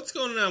mean, what's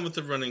going on with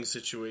the running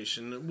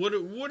situation?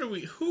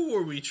 Who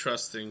are we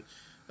trusting?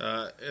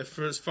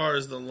 As far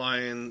as the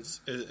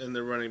Lions and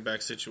the running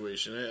back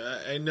situation,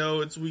 I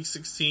know it's week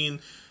 16.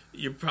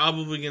 You're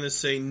probably going to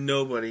say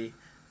nobody,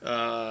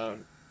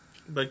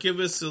 but give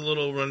us a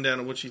little rundown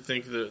of what you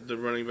think the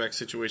running back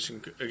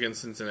situation against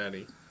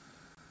Cincinnati.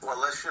 Well,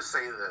 let's just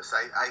say this.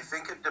 I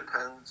think it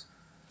depends.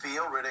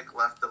 Theo Riddick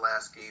left the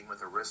last game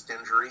with a wrist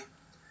injury.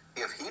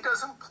 If he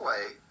doesn't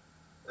play,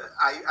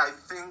 I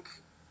think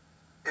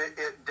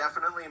it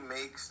definitely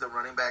makes the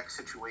running back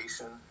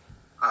situation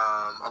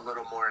a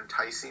little more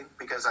enticing,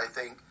 because I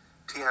think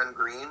Tion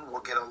Green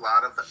will get a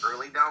lot of the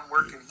early down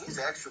work, and he's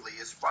actually,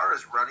 as far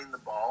as running the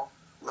ball,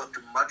 looked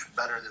much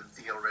better than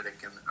Theo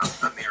Riddick and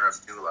Amir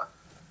Abdullah.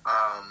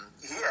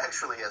 He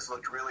actually has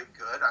looked really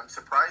good. I'm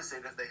surprised they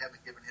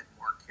haven't given him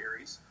more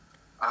carries.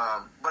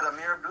 But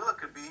Amir Abdullah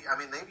could be,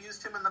 they've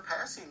used him in the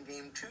passing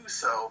game too,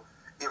 so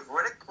if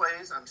Riddick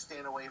plays, I'm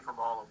staying away from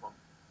all of them.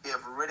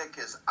 If Riddick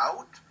is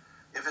out,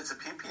 if it's a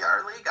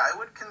PPR league, I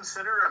would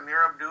consider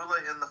Amir Abdullah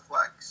in the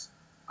flex.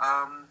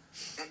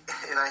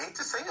 And I hate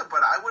to say it,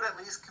 but I would at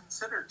least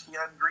consider Tion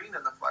Green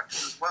in the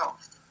flex as well.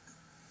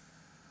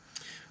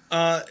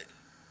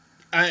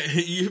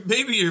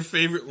 Maybe your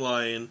favorite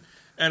Lion,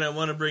 and I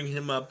want to bring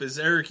him up, is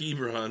Eric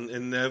Ebron,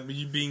 and that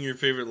you being your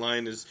favorite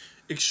Lion is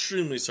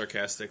extremely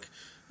sarcastic.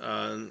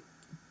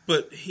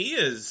 But he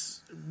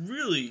has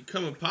really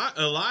come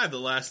alive the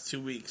last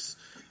 2 weeks.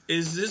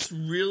 Is this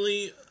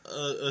really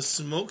a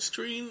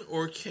smokescreen,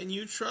 or can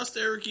you trust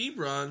Eric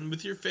Ebron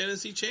with your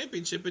fantasy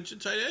championship at your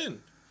tight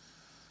end?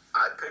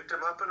 I picked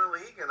him up in a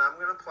league, and I'm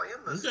going to play him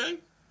this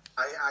week.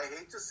 I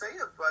hate to say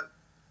it, but,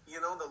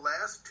 the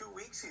last 2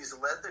 weeks he's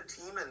led the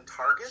team in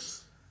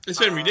targets. It's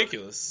been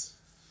ridiculous.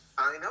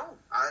 I know.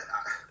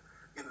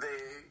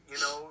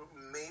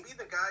 Maybe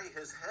the guy,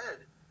 his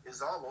head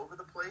is all over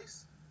the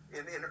place.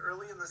 And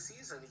early in the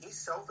season, he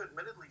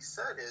self-admittedly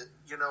said it.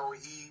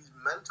 He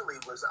mentally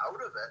was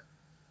out of it.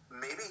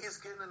 Maybe he's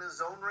getting in his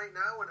zone right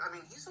now. And,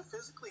 he's a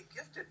physically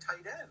gifted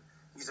tight end.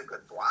 He's a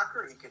good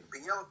blocker. He can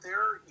be out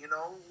there,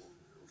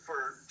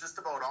 for just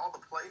about all the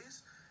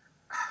plays.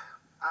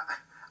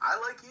 I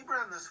like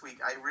Ebron this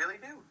week. I really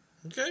do.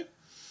 Okay.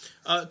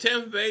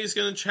 Tampa Bay is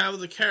going to travel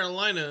to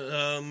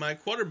Carolina. My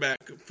quarterback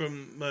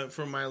from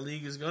my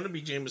league is going to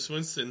be Jameis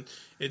Winston.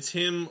 It's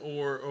him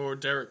or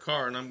Derek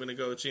Carr, and I'm going to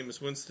go with Jameis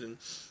Winston.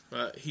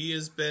 He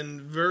has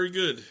been very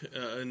good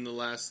in the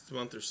last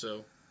month or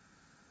so.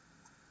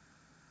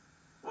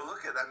 Well, one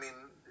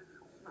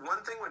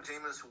thing with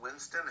Jameis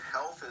Winston,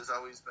 health has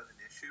always been an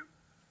issue.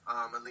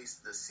 At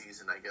least this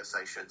season, I guess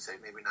I should say.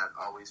 Maybe not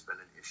always been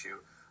an issue.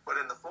 But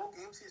in the full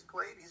games he's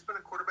played, he's been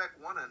a quarterback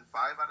 1 in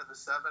 5 out of the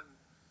 7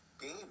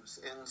 games.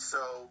 And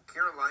so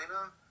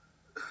Carolina,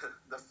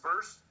 the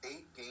first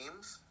 8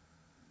 games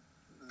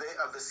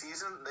of the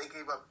season,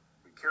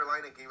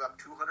 Carolina gave up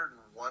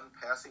 201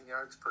 passing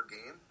yards per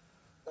game.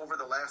 Over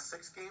the last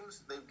 6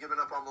 games, they've given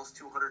up almost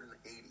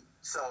 280.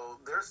 So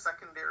their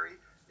secondary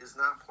is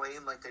not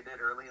playing like they did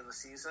early in the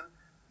season.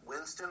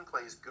 Winston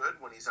plays good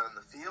when he's on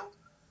the field.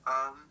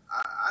 I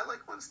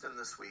like Winston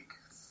this week.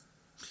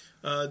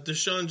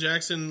 Deshaun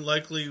Jackson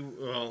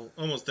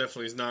almost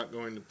definitely is not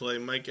going to play.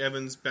 Mike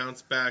Evans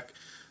bounced back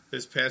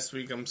this past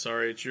week. I'm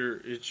sorry,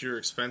 it's your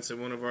expense in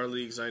one of our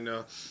leagues, I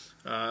know.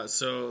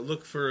 So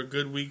look for a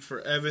good week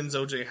for Evans.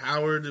 O.J.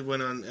 Howard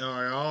went on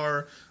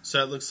IR, so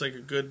that looks like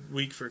a good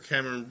week for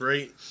Cameron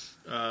Brate.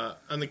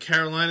 On the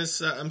Carolina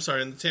side, on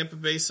the Tampa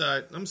Bay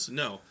side, on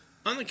the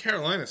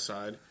Carolina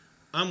side,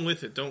 I'm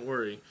with it. Don't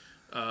worry.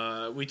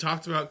 We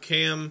talked about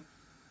Cam.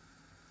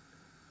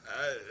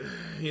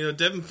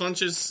 Devin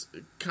Funchess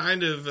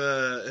kind of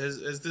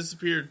has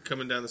disappeared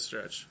coming down the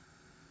stretch.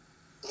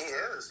 He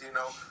is.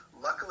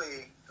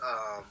 Luckily,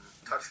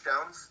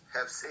 touchdowns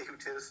have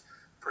saved his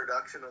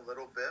production a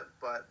little bit,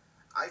 but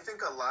I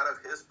think a lot of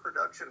his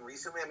production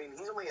recently,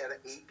 he only had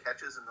 8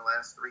 catches in the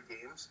last 3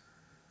 games.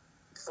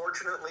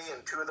 Fortunately,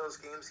 in 2 of those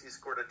games, he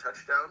scored a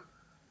touchdown,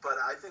 but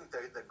I think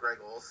the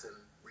Greg Olsen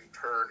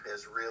return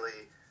has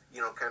really,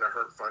 kind of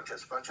hurt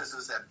Funchess. Funchess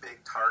is that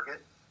big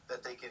target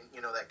that they can,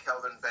 that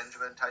Kelvin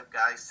Benjamin type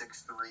guy,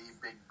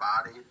 6'3",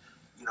 big-bodied,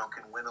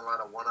 can win a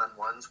lot of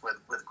one-on-ones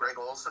with Greg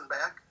Olsen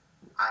back.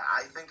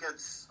 I think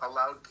it's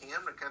allowed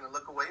Cam to kind of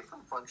look away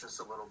from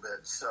Funchess a little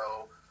bit.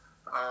 So,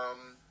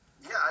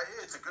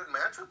 it's a good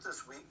matchup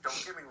this week.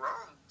 Don't get me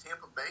wrong.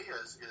 Tampa Bay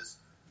is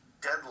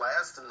dead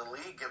last in the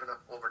league, giving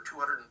up over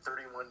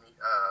 231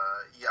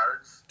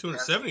 yards.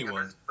 271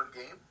 yards per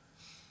game.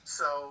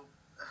 So,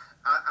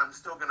 I'm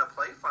still going to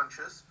play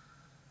Funchess.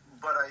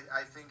 But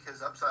I think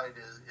his upside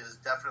is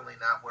definitely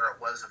not where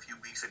it was a few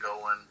weeks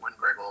ago when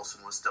Greg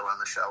Olsen was still on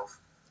the shelf.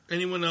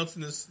 Anyone else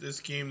in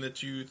this game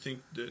that you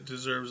think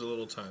deserves a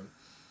little time?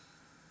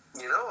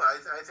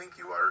 I think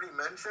you already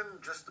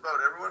mentioned just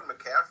about everyone.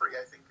 McCaffrey,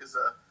 I think, is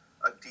a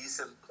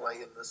decent play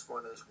in this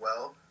one as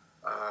well.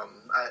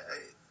 And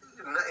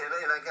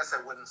I guess I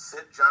wouldn't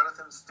sit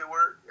Jonathan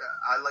Stewart.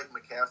 I like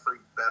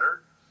McCaffrey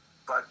better.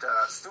 But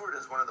Stewart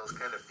is one of those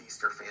kind of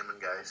feast or famine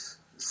guys.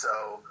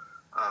 So,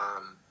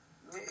 I'm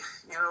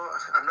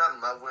not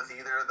in love with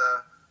either of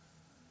the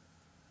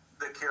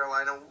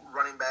Carolina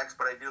running backs,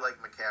 but I do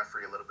like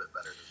McCaffrey a little bit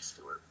better than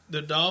Stewart.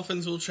 The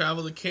Dolphins will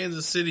travel to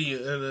Kansas City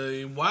at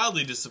a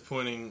wildly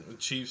disappointing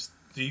Chiefs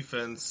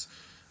defense.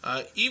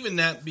 Even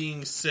that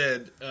being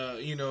said,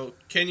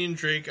 Kenyon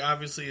Drake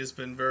obviously has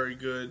been very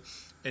good,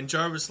 and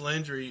Jarvis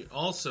Landry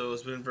also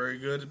has been very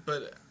good,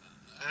 but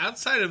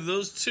outside of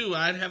those two,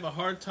 I'd have a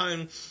hard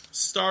time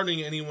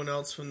starting anyone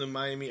else from the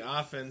Miami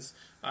offense.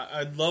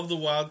 I'd love the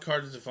wild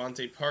card of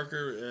Devontae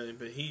Parker,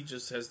 but he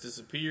just has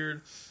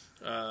disappeared.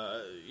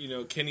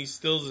 Kenny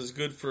Stills is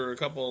good for a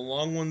couple of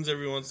long ones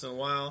every once in a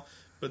while,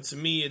 but to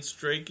me, it's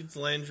Drake, it's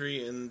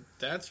Landry, and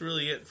that's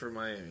really it for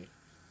Miami.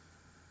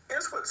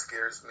 Here's what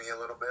scares me a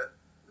little bit.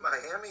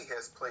 Miami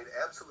has played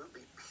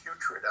absolutely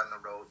putrid on the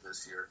road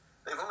this year.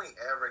 They've only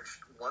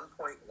averaged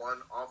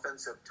 1.1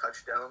 offensive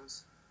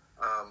touchdowns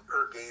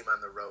per game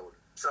on the road.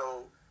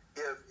 So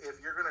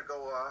if you're going to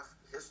go off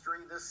history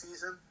this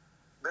season,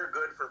 they're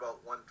good for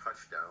about 1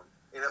 touchdown.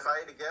 And if I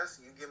had to guess,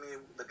 you give me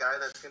the guy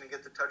that's going to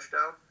get the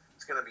touchdown,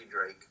 it's going to be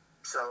Drake.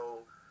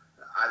 So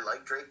I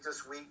like Drake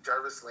this week.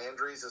 Jarvis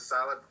Landry's a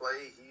solid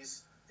play.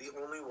 He's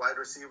the only wide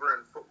receiver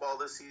in football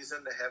this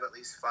season to have at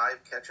least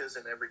 5 catches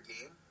in every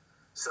game.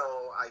 So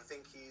I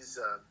think he's,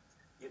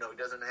 he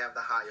doesn't have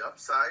the high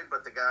upside,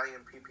 but the guy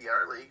in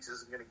PPR leagues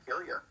isn't going to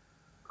kill you.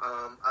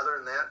 Other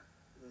than that,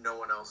 no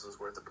one else is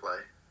worth a play.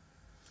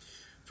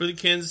 For the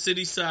Kansas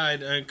City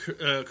side,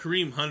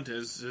 Kareem Hunt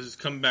has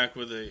come back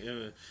with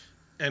a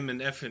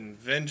M&F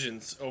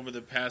vengeance over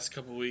the past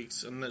couple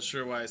weeks. I'm not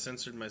sure why I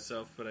censored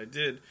myself, but I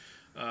did.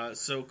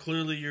 So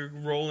clearly you're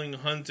rolling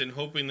Hunt and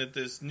hoping that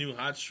this new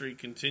hot streak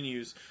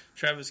continues.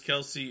 Travis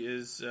Kelce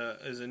is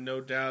a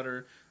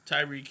no-doubter.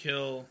 Tyreek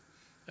Hill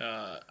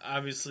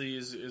obviously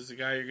is the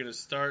guy you're going to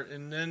start.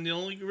 And then the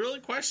only really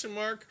question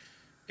mark,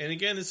 and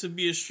again, this would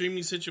be a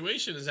streaming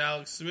situation, is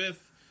Alex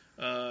Smith.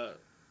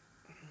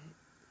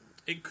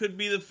 It could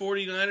be the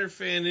 49er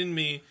fan in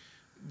me,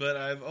 but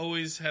I've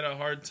always had a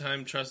hard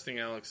time trusting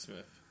Alex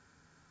Smith.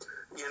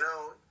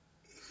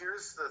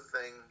 Here's the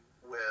thing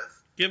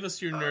with... Give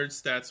us your nerd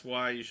stats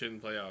why you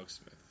shouldn't play Alex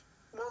Smith.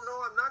 Well,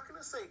 no, I'm not going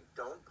to say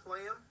don't play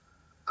him.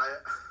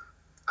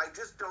 I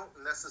just don't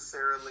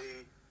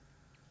necessarily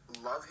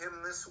love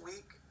him this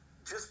week,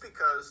 just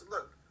because,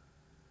 look,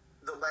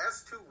 the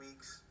last 2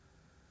 weeks,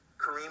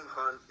 Kareem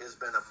Hunt has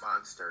been a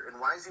monster. And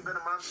why has he been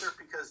a monster?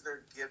 Because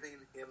they're giving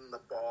him the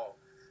ball.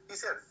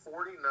 He's had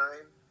 49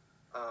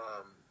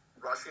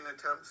 rushing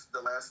attempts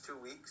the last 2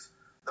 weeks.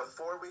 The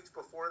 4 weeks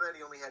before that,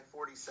 he only had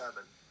 47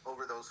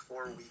 over those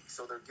 4 weeks.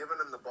 So they're giving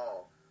him the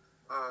ball.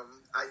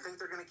 I think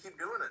they're going to keep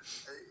doing it,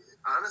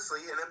 honestly,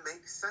 and it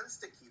makes sense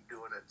to keep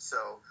doing it.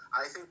 So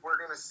I think we're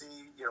going to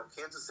see,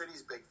 Kansas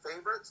City's big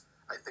favorites.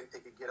 I think they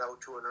could get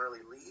out to an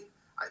early lead.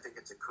 I think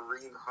it's a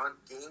Kareem Hunt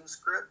game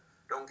script.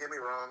 Don't get me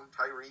wrong,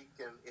 Tyreek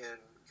and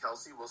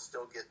Kelce will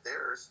still get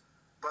theirs.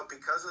 But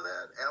because of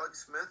that,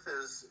 Alex Smith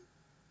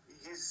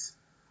he's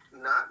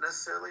not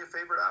necessarily a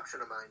favorite option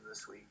of mine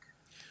this week.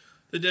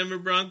 The Denver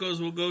Broncos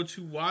will go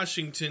to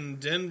Washington.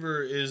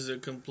 Denver is a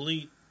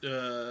complete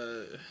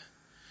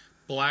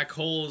black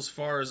hole as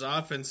far as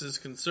offense is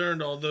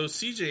concerned, although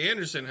C.J.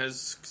 Anderson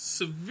has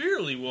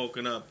severely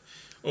woken up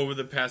over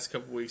the past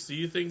couple weeks. Do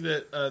you think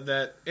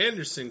that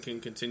Anderson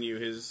can continue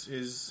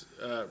his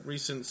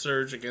recent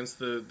surge against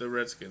the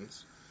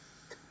Redskins?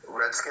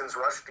 Redskins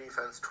rush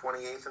defense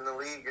 28th in the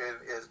league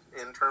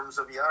in terms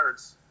of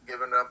yards,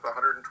 giving up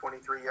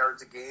 123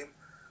 yards a game.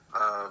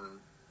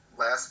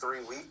 Last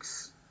 3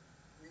 weeks,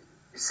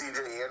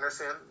 C.J.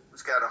 Anderson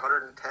has got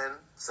 110,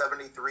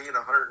 73, and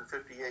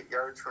 158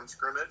 yards from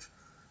scrimmage.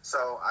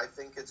 So I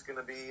think it's going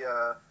to be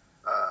a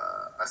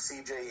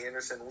C.J.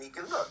 Anderson week.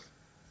 And look,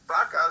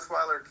 Brock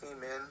Osweiler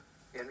came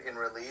in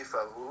relief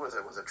of, who was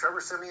it? Was it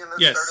Trevor Siemian that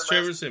started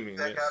Trevor Siemian,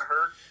 that got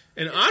hurt?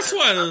 And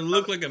Osweiler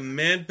looked like a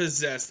man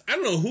possessed. I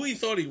don't know who he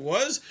thought he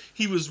was.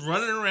 He was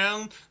running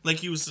around like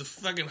he was a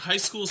fucking high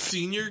school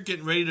senior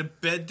getting ready to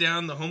bed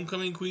down the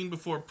homecoming queen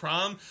before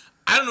prom.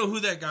 I don't know who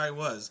that guy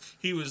was.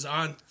 He was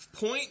on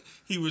point.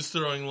 He was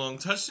throwing long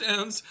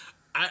touchdowns.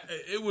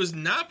 It was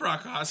not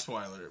Brock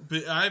Osweiler,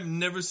 but I've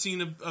never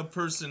seen a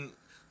person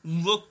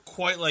look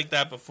quite like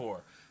that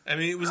before. I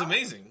mean, it was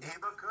amazing. He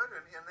looked good,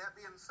 and that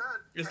being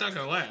said, it's not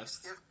going to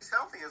last. If he's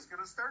healthy, it's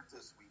going to start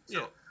this week.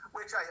 So,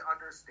 which I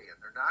understand.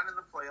 They're not in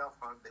the playoff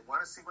hunt. They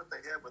want to see what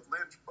they have with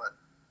Lynch, but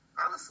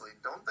honestly,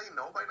 don't they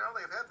know by now?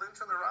 They've had Lynch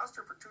on their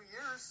roster for 2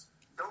 years.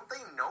 Don't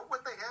they know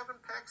what they have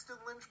in Paxton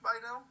Lynch by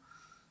now?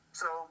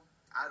 So,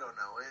 I don't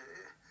know.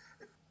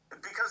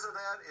 Because of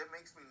that, it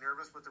makes me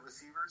nervous with the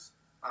receivers.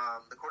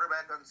 The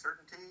quarterback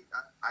uncertainty,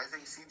 I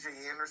think C.J.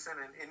 Anderson,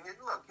 and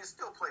look, you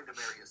still play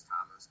Demaryius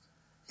Thomas.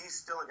 He's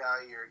still a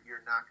guy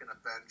you're not going to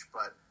bench,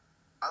 but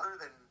other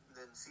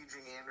than C.J.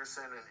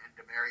 Anderson and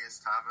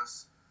Demaryius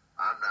Thomas,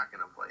 I'm not going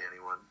to play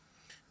anyone.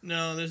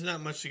 No, there's not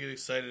much to get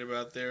excited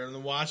about there. On the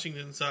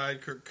Washington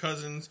side, Kirk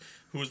Cousins,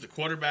 who was the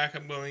quarterback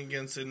I'm going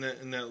against in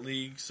that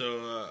league, so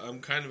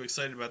I'm kind of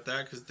excited about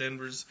that because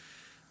Denver's...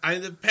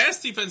 the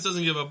pass defense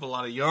doesn't give up a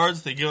lot of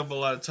yards. They give up a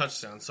lot of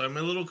touchdowns, so I'm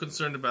a little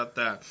concerned about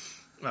that.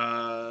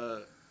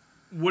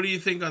 What do you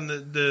think on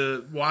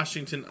the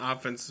Washington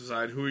offensive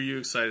side? Who are you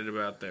excited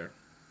about there?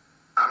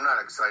 I'm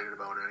not excited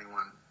about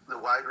anyone. The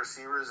wide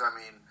receivers,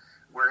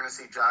 we're going to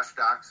see Josh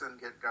Doxson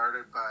get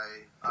guarded by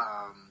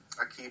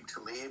Aqib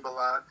Talib a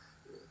lot.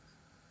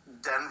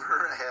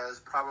 Denver has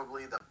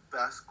probably the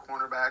best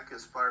cornerback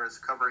as far as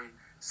covering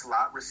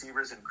slot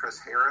receivers in Chris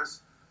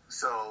Harris.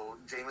 So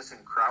Jamison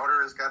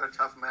Crowder has got a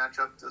tough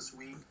matchup this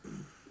week.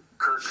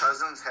 Kirk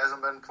Cousins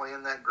hasn't been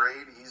playing that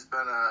great. He's been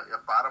a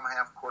bottom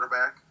half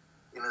quarterback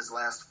in his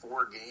last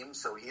 4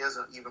 games, so he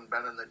hasn't even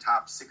been in the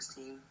top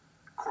 16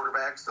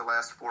 quarterbacks the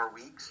last 4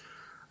 weeks.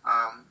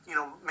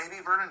 Maybe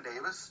Vernon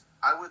Davis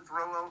I would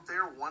throw out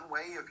there one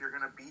way if you're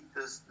going to beat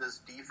this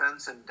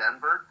defense in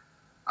Denver.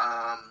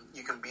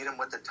 You can beat him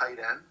with the tight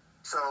end.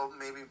 So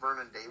maybe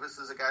Vernon Davis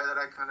is a guy that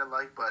I kind of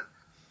like, but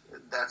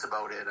that's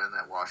about it on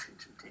that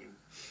Washington team.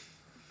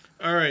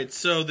 All right,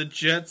 so the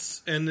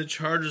Jets and the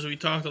Chargers, we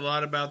talked a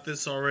lot about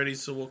this already,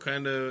 so we'll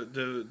kind of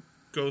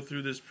go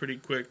through this pretty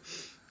quick.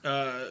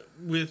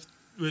 With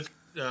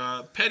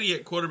Petty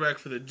at quarterback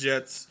for the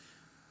Jets,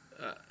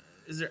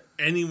 is there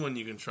anyone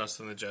you can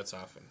trust on the Jets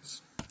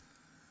offense?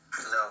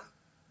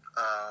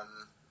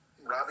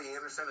 Robbie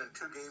Anderson in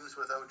 2 games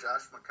without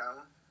Josh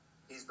McCown.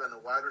 He's been the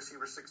wide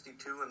receiver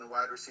 62 and the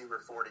wide receiver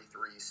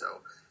 43.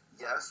 So,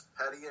 yes,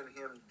 Petty and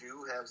him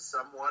do have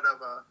somewhat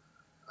of a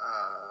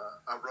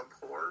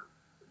rapport,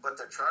 but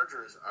the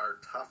Chargers are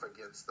tough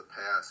against the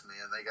pass,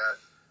 man. They got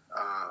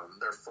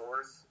they're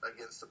 4th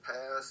against the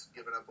pass,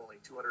 giving up only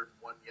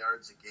 201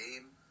 yards a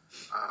game.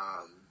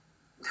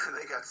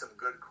 They got some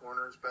good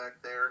corners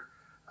back there.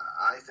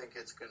 I think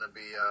it's going to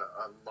be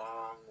a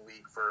long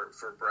week for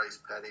Bryce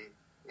Petty,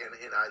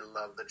 and I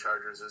love the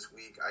Chargers this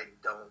week. I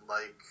don't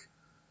like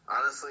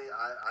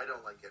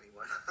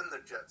anyone on the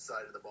Jets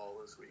side of the ball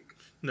this week.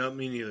 No,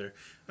 me neither.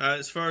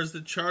 As far as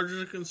the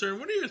Chargers are concerned,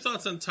 what are your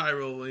thoughts on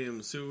Tyrell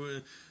Williams?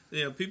 Who,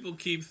 people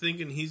keep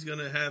thinking he's going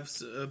to have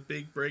a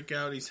big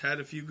breakout. He's had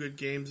a few good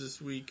games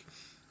this week.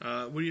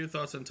 What are your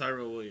thoughts on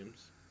Tyrell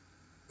Williams?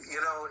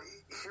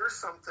 Here's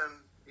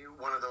something,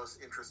 one of those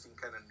interesting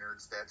kind of nerd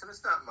stats, and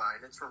it's not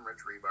mine, it's from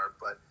Rich Rebar,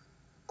 but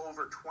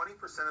over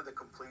 20% of the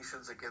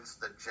completions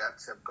against the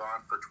Jets have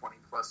gone for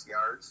 20-plus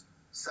yards,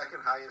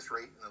 second highest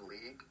rate in the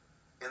league.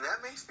 And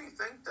that makes me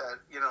think that,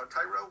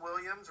 Tyrell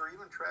Williams or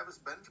even Travis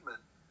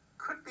Benjamin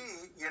could be,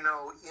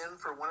 in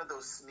for one of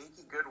those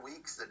sneaky good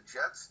weeks. The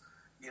Jets,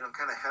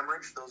 kind of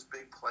hemorrhage those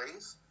big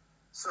plays.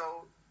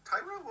 So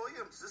Tyrell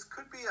Williams, this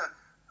could be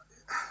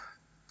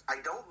I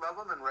don't love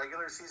him in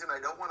regular season. I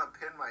don't want to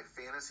pin my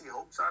fantasy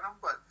hopes on him,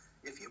 but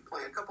if you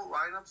play a couple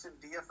lineups in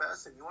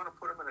DFS and you want to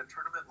put him in a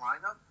tournament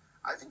lineup,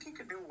 I think he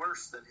could do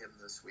worse than him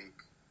this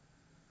week.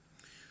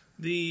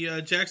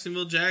 The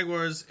Jacksonville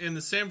Jaguars and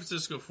the San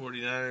Francisco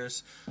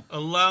 49ers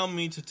allow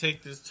me to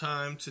take this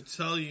time to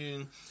tell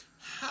you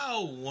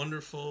how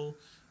wonderful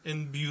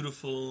and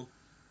beautiful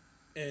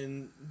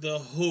and the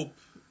hope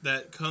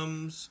that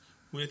comes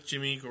with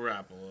Jimmy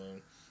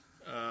Garoppolo.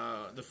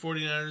 The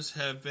 49ers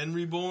have been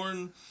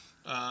reborn.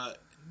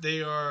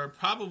 They are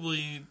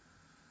probably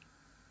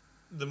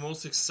the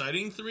most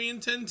exciting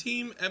 3-10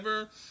 team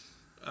ever.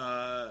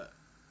 I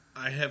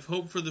have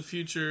hope for the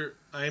future.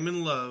 I am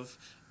in love.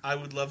 I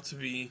would love to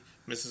be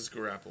Mrs.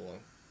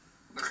 Garoppolo.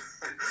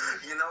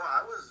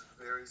 I was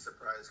very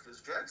surprised because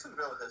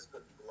Jacksonville has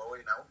been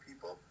blowing out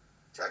people.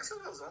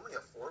 Jacksonville's only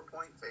a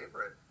 4-point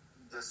favorite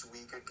this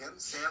week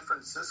against San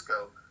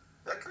Francisco.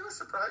 That kind of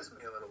surprised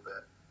me a little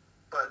bit.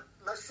 But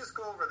let's just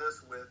go over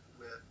this with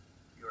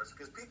yours,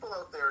 because people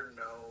out there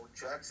know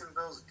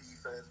Jacksonville's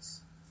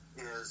defense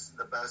is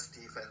the best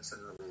defense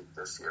in the league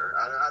this year.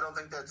 I don't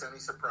think that's any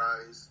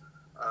surprise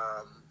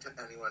to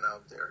anyone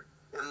out there.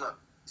 And look,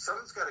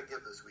 someone's got to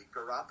give this week.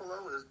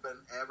 Garoppolo has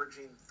been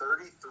averaging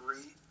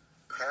 33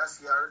 pass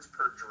yards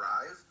per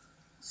drive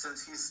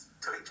since he's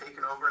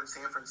taken over in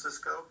San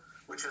Francisco,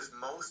 which is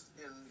most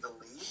in the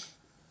league.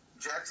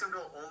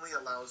 Jacksonville only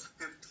allows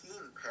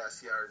 15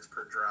 pass yards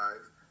per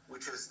drive,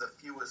 which is the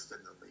fewest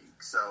in the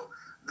league. So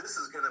this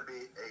is going to be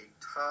a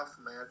tough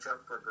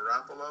matchup for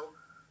Garoppolo.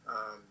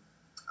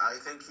 I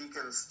think he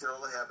can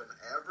still have an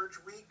average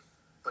week,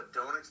 but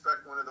don't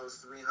expect one of those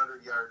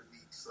 300-yard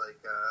weeks like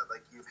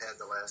you've had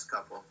the last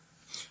couple.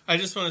 I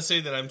just want to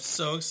say that I'm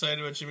so excited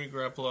about Jimmy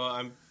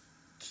Garoppolo.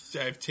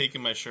 I've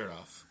taken my shirt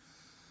off.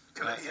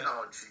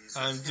 Jesus.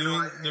 I'm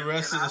doing the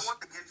rest of this. I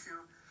want to get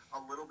you a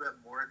little bit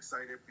more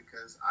excited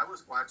because I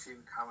was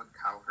watching Colin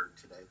Cowherd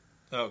today.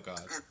 Oh, God.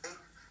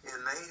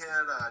 And they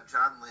had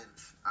John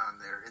Lynch on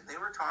there, and they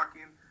were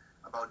talking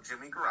about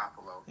Jimmy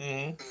Garoppolo.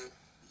 Mm-hmm.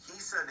 He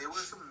said it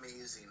was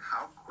amazing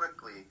how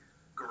quickly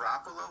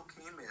Garoppolo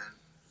came in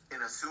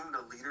and assumed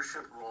a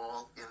leadership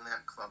role in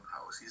that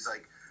clubhouse. He's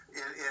like,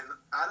 and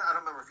I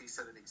don't remember if he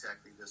said it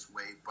exactly this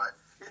way, but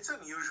it's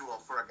unusual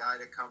for a guy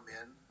to come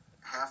in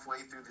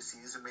halfway through the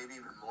season, maybe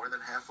even more than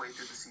halfway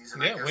through the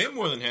season. Yeah, way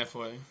more than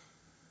halfway.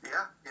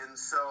 Yeah, and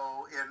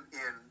so and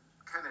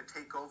kind of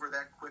take over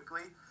that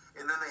quickly.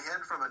 And then they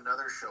had from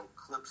another show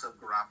clips of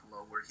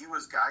Garoppolo where he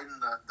was guiding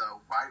the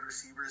wide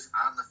receivers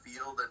on the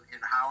field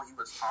and how he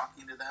was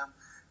talking to them,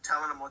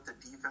 telling them what the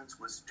defense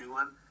was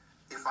doing.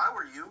 If I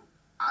were you,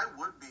 I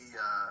would be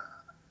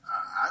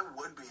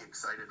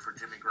excited for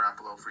Jimmy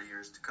Garoppolo for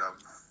years to come.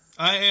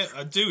 I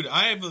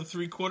have a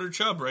 3/4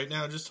 chub right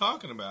now just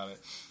talking about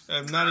it.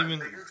 I figure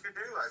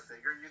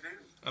you do.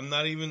 I'm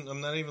not even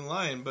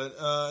lying, but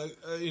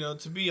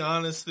to be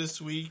honest, this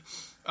week,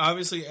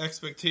 obviously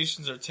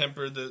expectations are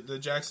tempered. The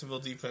Jacksonville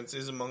defense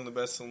is among the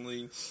best in the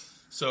league.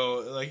 So,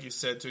 like you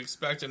said, to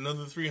expect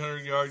another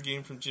 300-yard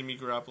game from Jimmy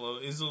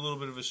Garoppolo is a little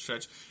bit of a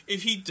stretch.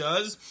 If he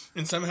does,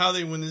 and somehow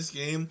they win this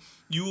game,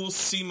 you will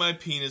see my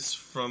penis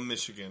from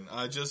Michigan.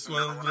 I just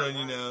want to let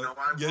you know. No,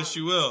 yes,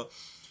 you will.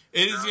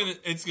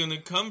 It's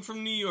gonna come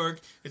from New York.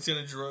 It's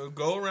gonna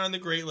go around the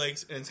Great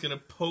Lakes, and it's gonna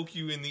poke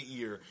you in the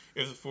ear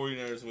if the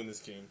 49ers win this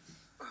game.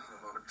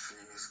 Oh,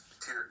 jeez.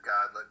 Dear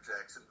God, let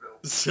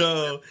Jacksonville.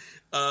 So,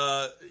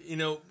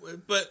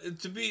 but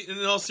to be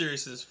in all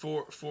seriousness,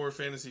 for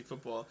fantasy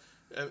football,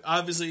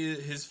 obviously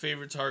his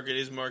favorite target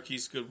is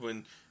Marquise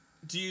Goodwin.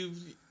 Do you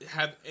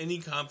have any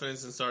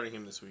confidence in starting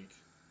him this week?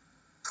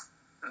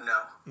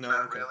 No,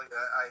 not okay. really.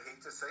 I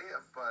hate to say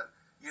it, but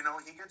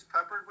he gets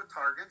peppered with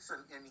targets,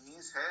 and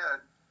he's had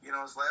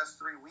his last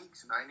 3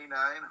 weeks, 99,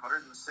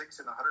 106,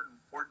 and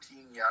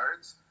 114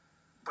 yards.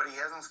 But he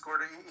hasn't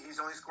scored. He's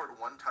only scored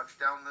one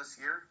touchdown this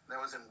year. That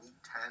was in week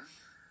 10.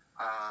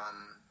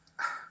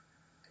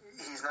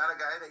 He's not a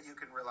guy that you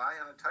can rely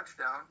on a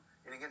touchdown.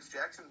 And against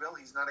Jacksonville,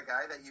 he's not a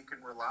guy that you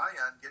can rely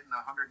on getting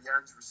 100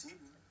 yards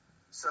receiving.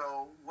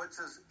 So what's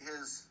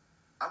his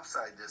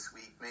upside this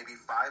week? Maybe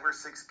 5 or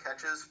 6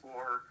 catches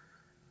for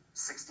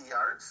 60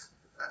 yards?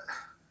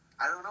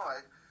 I don't know.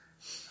 I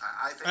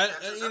think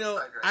that's his upside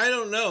right I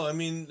don't know. I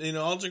mean,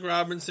 Aldrick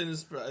Robinson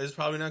is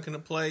probably not going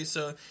to play.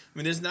 So, I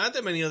mean, there's not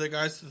that many other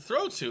guys to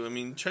throw to. I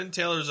mean, Trent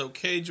Taylor's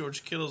okay.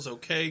 George Kittle's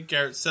okay.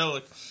 Garrett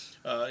Selleck,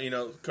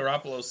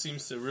 Garoppolo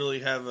seems to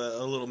really have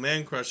a little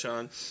man crush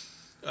on.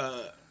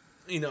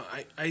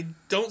 I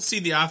don't see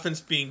the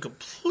offense being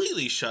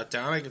completely shut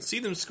down. I can see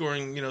them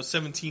scoring,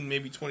 17,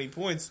 maybe 20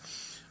 points.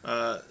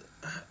 I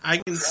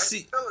can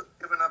see. Jacksonville has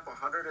given up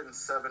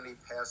 170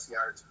 pass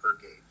yards per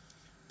game.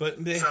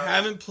 But they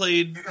haven't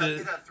played you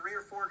got 3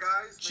 or 4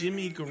 guys.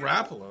 Jimmy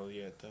Garoppolo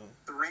yet, though.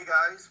 3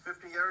 guys,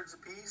 50 yards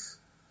apiece.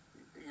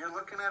 You're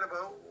looking at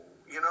about,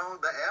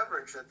 the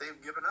average that they've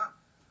given up.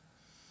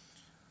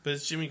 But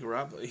it's Jimmy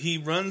Garoppolo. He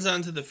runs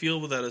onto the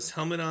field without his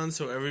helmet on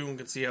so everyone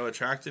can see how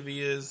attractive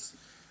he is.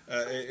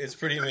 It's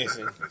pretty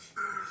amazing.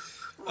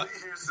 Well,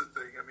 here's the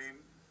thing. I mean,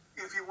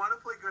 if you want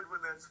to play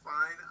Goodwin, that's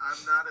fine.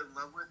 I'm not in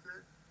love with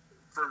it.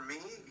 For me,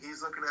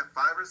 he's looking at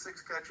 5 or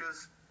 6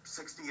 catches,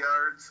 60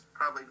 yards,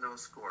 probably no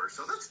score.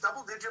 So that's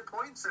double-digit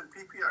points in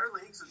PPR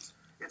leagues.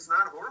 It's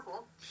not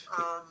horrible.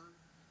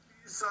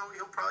 So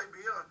he'll probably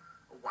be a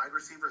wide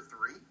receiver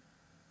 3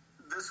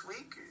 this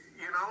week.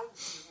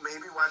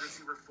 Maybe wide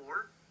receiver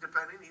 4,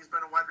 depending. He's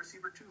been a wide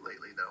receiver 2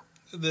 lately, though.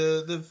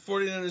 The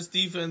 49ers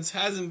defense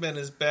hasn't been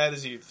as bad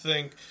as you'd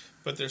think,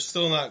 but they're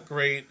still not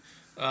great.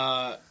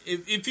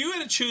 If you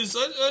had to choose,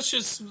 let's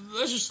just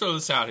throw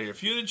this out here.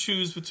 If you had to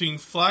choose between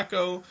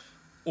Flacco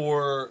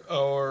or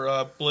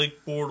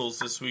Blake Bortles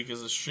this week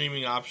as a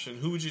streaming option,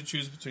 who would you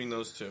choose between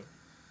those two?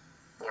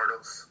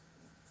 Bortles.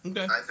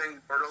 Okay. I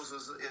think Bortles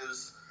is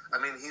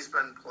he's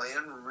been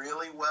playing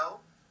really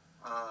well.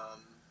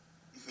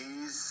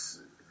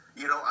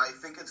 I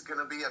think it's going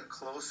to be a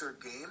closer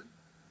game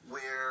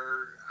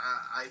where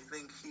I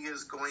think he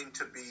is going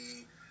to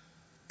be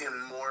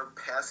in more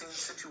passing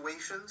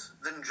situations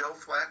than Joe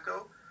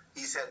Flacco.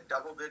 He's had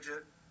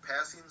double-digit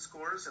passing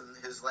scores in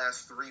his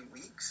last 3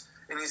 weeks,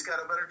 and he's got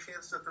a better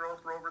chance to throw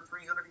for over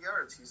 300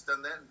 yards. He's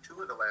done that in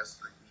 2 of the last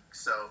 3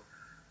 weeks. So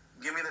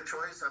give me the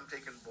choice. I'm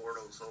taking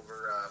Bortles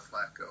over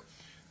Flacco.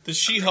 The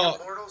Seahawks.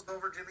 Bortles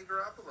over Jimmy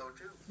Garoppolo,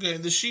 too. Okay,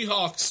 the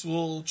Seahawks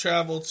will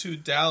travel to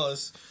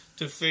Dallas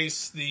to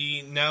face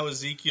the now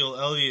Ezekiel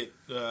Elliott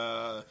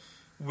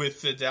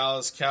with the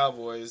Dallas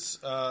Cowboys.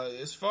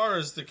 As far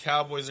as the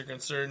Cowboys are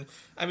concerned,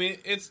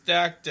 it's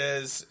Dak,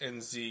 Dez,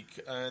 and Zeke.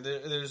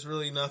 There's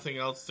really nothing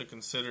else to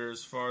consider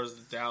as far as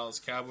the Dallas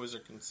Cowboys are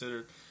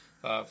considered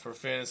for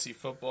fantasy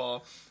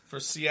football. For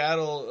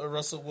Seattle,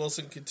 Russell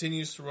Wilson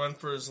continues to run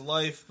for his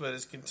life, but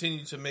has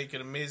continued to make an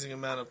amazing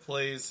amount of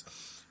plays.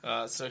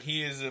 So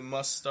he is a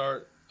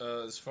must-start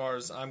as far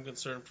as I'm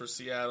concerned for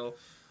Seattle.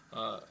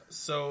 The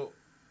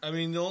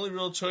only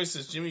real choice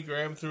is Jimmy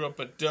Graham threw up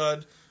a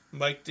dud.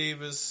 Mike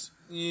Davis,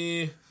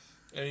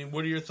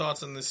 what are your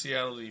thoughts on the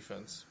Seattle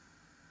defense?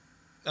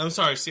 I'm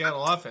sorry,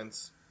 Seattle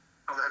offense.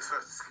 Oh, that's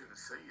what I was going to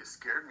say. You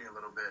scared me a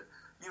little bit.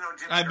 Jimmy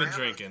I've been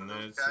Graham, drinking.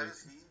 Guys,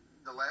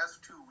 the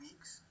last 2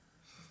 weeks,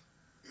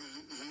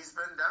 he's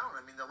been down.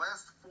 The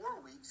last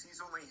 4 weeks,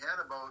 he's only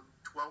had about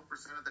 12%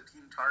 of the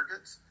team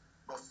targets.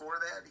 Before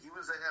that, he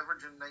was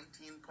averaging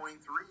 19.3%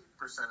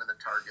 of the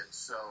targets.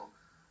 So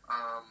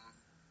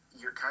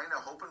you're kind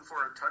of hoping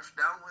for a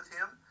touchdown with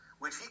him,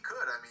 which he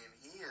could.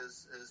 He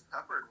is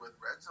peppered with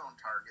red zone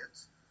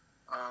targets.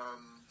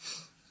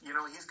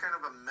 He's kind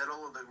of a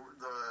middle of the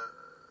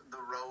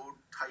road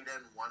tight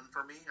end 1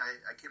 for me.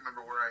 I can't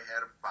remember where I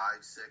had him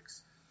 5,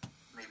 6,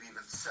 maybe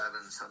even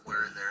 7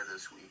 somewhere in there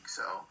this week.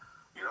 So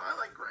I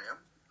like Graham.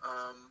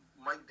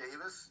 Mike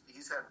Davis,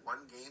 he's had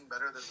 1 game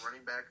better than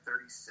running back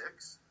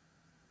 36.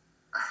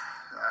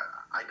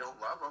 I don't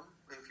love him.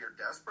 If you're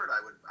desperate,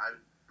 I'd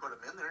put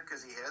him in there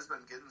because he has been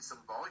getting some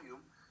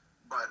volume,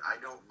 but I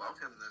don't love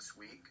him this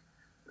week.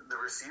 The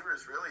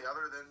receivers, really,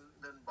 other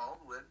than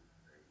Baldwin,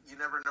 you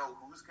never know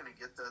who's going to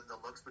get the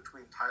looks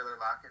between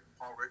Tyler Lockett and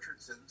Paul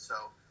Richardson. So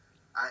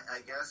I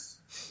guess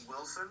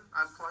Wilson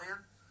I'm playing,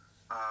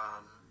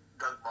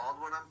 Doug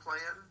Baldwin I'm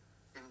playing,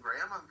 and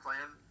Graham I'm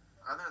playing.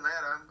 Other than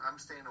that,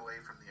 I'm staying away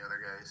from the other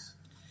guys.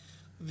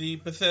 The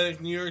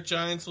pathetic New York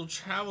Giants will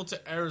travel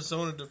to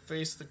Arizona to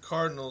face the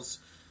Cardinals.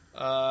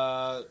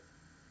 This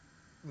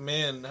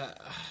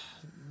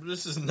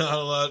is not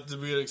a lot to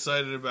be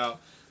excited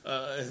about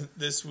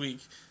this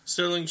week.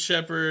 Sterling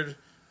Shepard,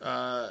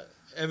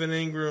 Evan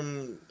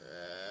Ingram.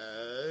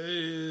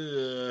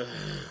 You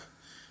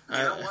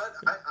know what?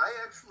 I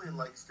actually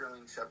like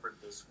Sterling Shepard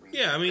this week.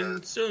 Yeah,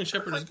 Sterling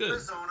Shepard is good.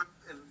 Arizona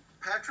and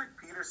Patrick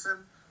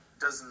Peterson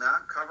does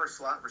not cover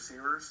slot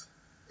receivers,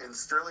 and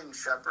Sterling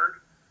Shepard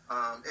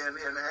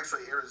And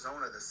actually,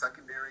 Arizona, the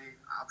secondary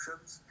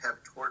options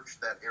have torched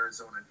that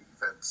Arizona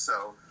defense.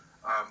 So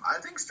I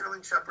think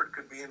Sterling Shepard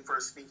could be in for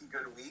a sneaky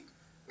good week.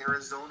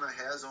 Arizona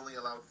has only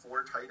allowed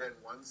 4 tight end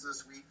ones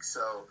this week,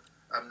 so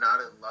I'm not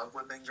in love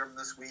with Ingram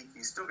this week.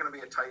 He's still going to be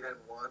a tight end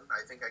 1.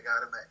 I think I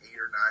got him at 8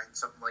 or 9,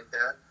 something like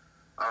that.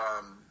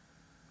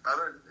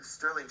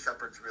 Sterling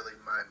Shepard's really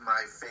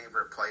my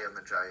favorite play on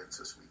the Giants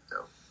this week,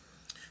 though.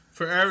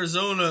 For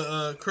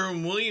Arizona,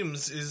 Kerwin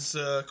Williams is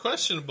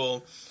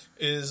questionable.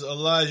 Is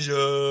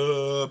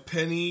Elijah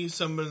Penny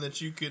somebody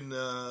that you can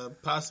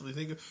possibly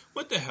think of?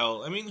 What the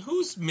hell? I mean,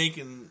 who's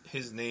making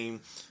his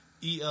name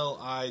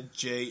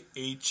Elijah?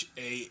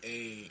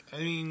 I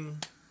mean...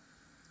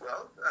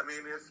 Well, I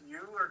mean, if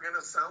you are going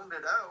to sound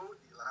it out,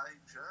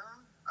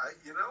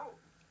 Elijah,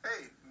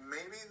 hey,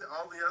 maybe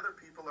all the other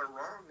people are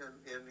wrong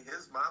and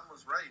his mom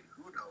was right.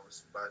 Who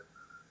knows? But,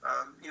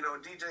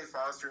 DJ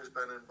Foster has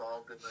been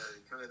involved in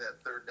the kind of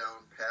that third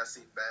down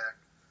passing back.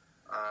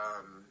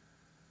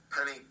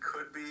 Penny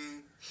could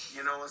be,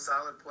 a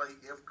solid play.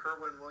 If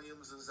Kerwin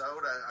Williams is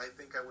out, I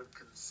think I would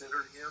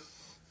consider him.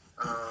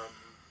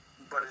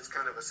 But it's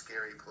kind of a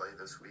scary play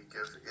this week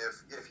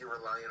if you're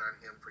relying on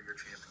him for your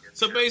championship.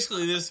 So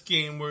basically, this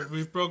game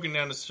we've broken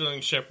down to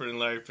Sterling Shepard and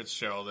Larry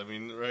Fitzgerald. I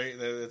mean, right?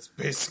 That's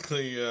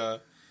basically. Yeah.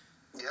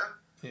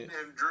 And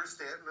Drew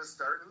Stanton is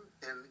starting,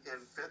 and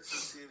Fitz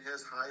has seen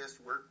his highest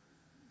work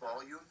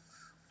volume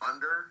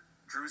under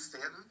Drew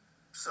Stanton.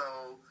 So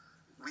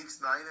weeks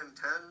 9 and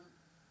 10,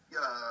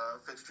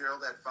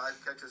 Fitzgerald had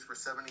 5 catches for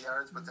 70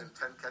 yards, but then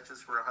 10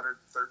 catches for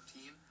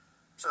 113.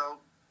 So.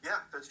 Yeah,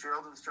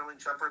 Fitzgerald and Sterling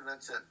Shepard, and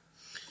that's it.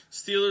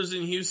 Steelers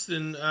in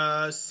Houston.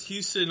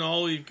 Houston,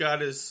 all we've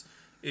got is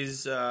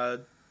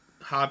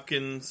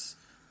Hopkins.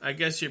 I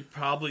guess you're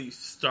probably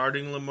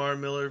starting Lamar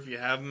Miller if you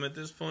have him at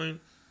this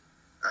point.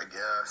 I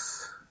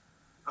guess.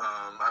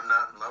 I'm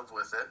not in love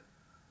with it.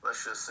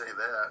 Let's just say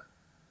that.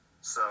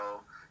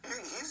 So,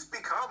 he's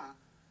become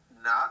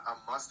not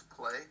a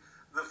must-play.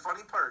 The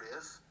funny part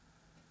is,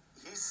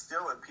 he's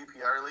still in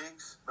PPR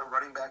leagues, but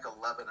running back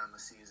 11 on the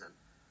season.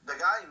 The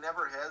guy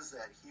never has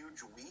that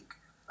huge week,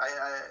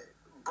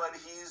 but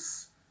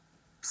he's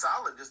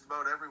solid just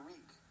about every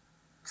week,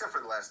 except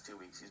for the last 2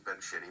 weeks. He's been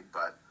shitty,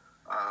 but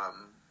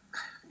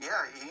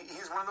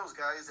he's one of those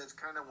guys that's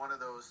kind of one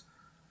of those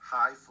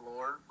high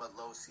floor but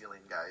low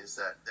ceiling guys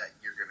that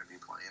you're going to be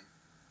playing.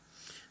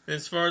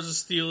 As far as the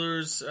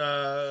Steelers,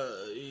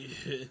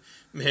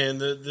 man,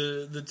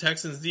 the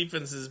Texans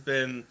defense has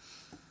been.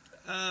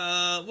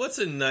 What's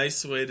a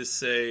nice way to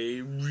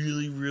say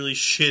really, really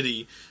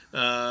shitty?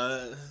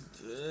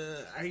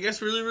 I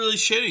guess really, really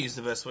shitty is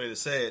the best way to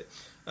say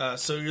it.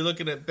 So you're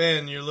looking at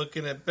Ben, you're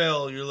looking at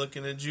Bell, you're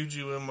looking at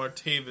Juju and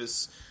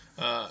Martavis.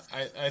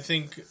 I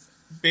think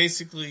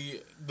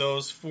basically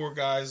those 4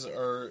 guys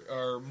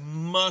are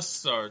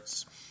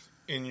must-starts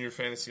in your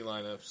fantasy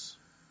lineups.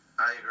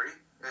 I agree.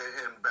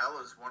 And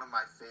Bell is one of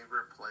my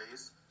favorite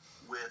plays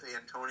with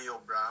Antonio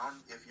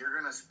Brown. If you're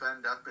going to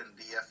spend up in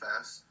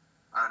DFS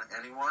on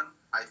anyone,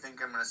 I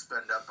think I'm going to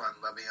spend up on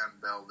Le'Veon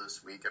Bell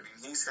this week. I mean,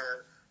 he's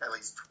had at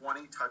least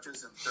 20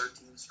 touches in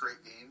 13 straight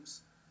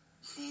games.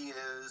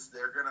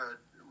 They're going to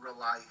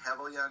rely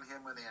heavily on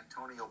him with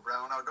Antonio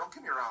Brown. Now, don't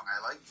get me wrong,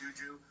 I like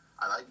Juju.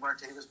 I like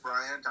Martavis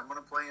Bryant. I'm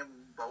going to play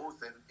them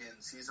both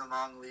in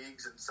season-long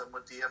leagues and some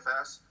with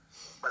DFS.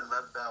 But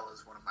Lev Bell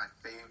is one of my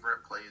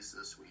favorite plays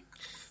this week.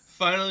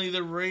 Finally,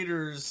 the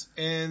Raiders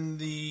and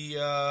the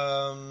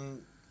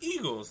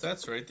Eagles.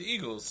 That's right, the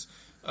Eagles.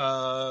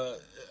 I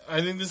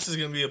think this is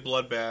going to be a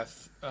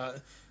bloodbath.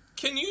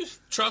 Can you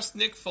trust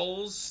Nick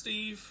Foles,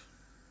 Steve?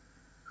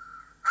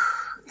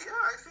 Yeah,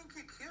 I think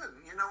you can.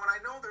 And I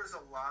know there's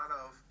a lot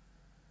of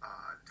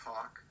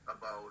talk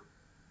about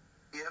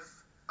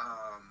if,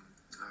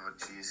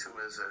 who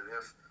is it?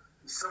 If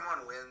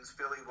someone wins,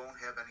 Philly won't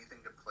have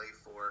anything to play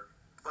for.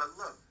 But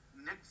look,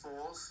 Nick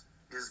Foles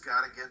has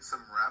got to get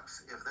some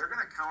reps. If they're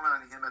going to count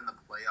on him in the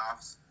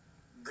playoffs,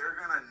 they're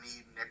going to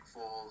need Nick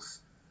Foles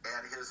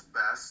at his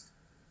best.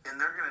 And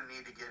they're going to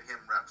need to get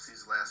him reps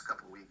these last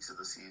couple weeks of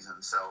the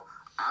season. So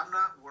I'm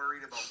not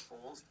worried about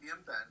Foles being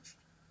benched.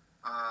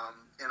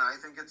 And I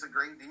think it's a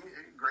great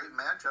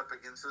matchup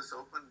against this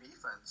Oakland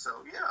defense.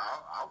 So, yeah,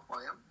 I'll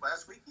play him.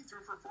 Last week he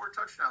threw for 4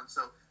 touchdowns.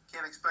 So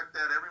can't expect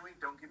that every week.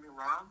 Don't get me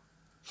wrong.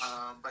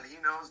 But he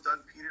knows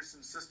Doug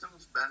Peterson's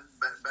system's been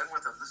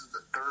with him. This is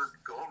the 3rd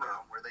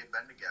go-around where they've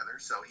been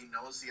together. So he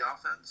knows the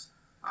offense.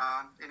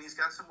 And he's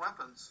got some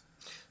weapons.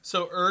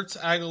 So Ertz,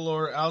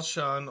 Aguilar,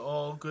 Alshon,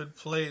 all good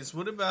plays.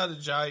 What about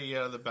Ajayi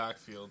out of the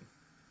backfield?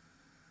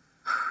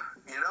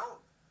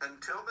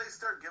 Until they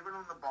start giving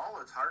him the ball,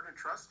 it's hard to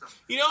trust them.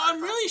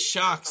 I'm really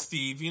shocked,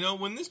 Steve.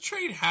 When this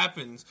trade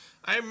happens,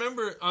 I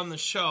remember on the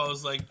show, I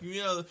was like,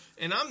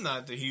 and I'm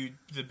not the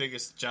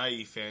biggest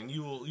Ajayi fan.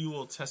 You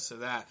will attest to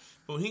that.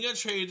 But when he got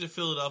traded to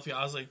Philadelphia,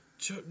 I was like,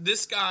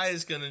 this guy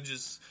is going to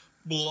just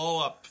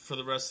blow up for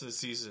the rest of the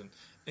season.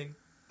 And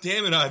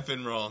damn it, I've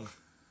been wrong.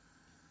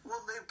 Well,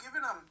 they've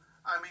given him,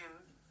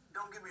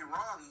 don't get me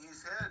wrong,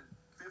 he's had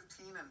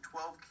 15 and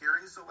 12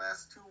 carries the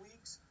last 2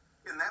 weeks.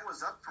 and that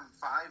was up from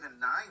 5 and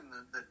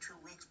 9 the 2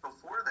 weeks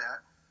before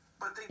that.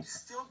 But they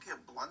still give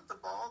Blunt the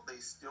ball.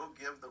 They still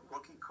give the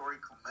rookie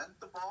Corey Clement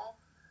the ball.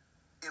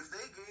 If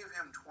they gave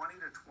him 20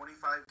 to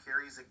 25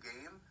 carries a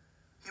game,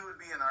 he would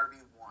be an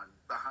RB1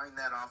 behind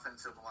that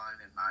offensive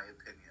line, in my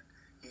opinion.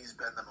 He's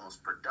been the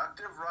most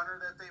productive runner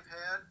that they've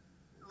had.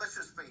 Let's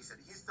just face it,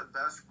 he's the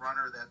best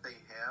runner that they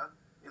have.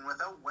 And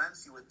without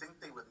Wentz, you would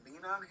think they would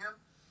lean on him,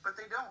 but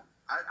they don't.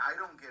 I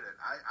don't get it.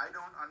 I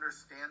don't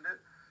understand it.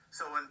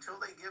 So until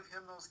they give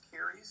him those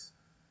carries,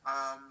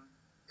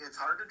 it's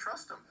hard to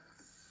trust him.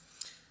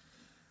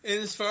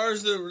 And as far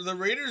as the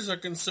Raiders are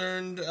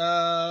concerned,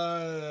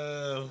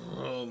 oh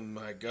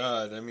my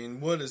God. I mean,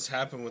 what has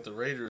happened with the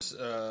Raiders?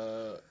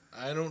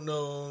 I don't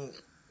know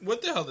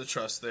what the hell to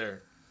trust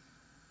there.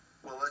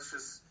 Well, let's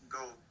just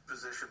go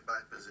position by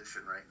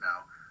position right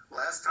now.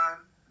 Last time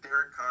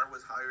Derek Carr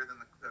was higher than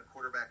the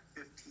quarterback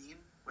 15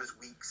 was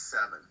week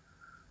 7.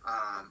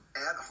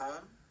 At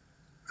home,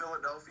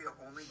 Philadelphia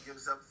only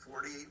gives up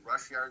 48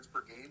 rush yards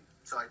per game,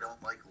 so I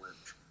don't like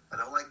Lynch. I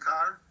don't like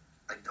Carr.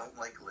 I don't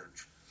like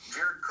Lynch.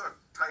 Jared Cook,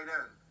 tight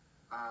end,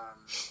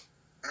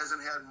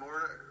 hasn't had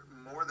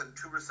more than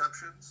 2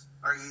 receptions,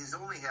 or he's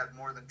only had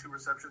more than 2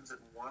 receptions in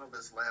one of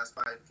his last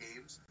 5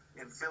 games.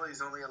 And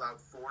Philly's only allowed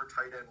 4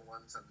 tight end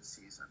ones on the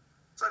season,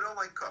 so I don't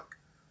like Cook.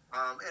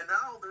 And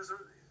now it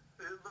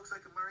looks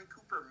like Amari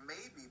Cooper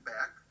may be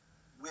back,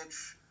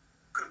 which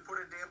could put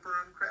a damper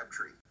on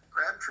Crabtree.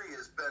 Crabtree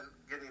has been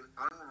getting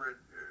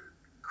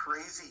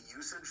crazy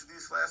usage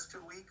these last 2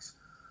 weeks.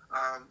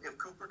 If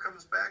Cooper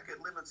comes back, it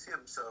limits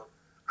him. So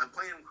I'm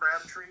playing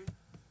Crabtree.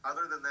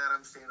 Other than that,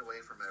 I'm staying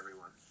away from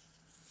everyone.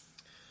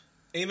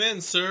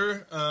 Amen,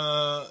 sir.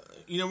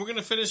 We're going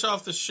to finish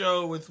off the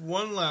show with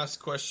one last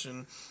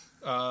question.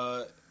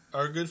 Our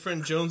good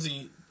friend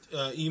Jonesy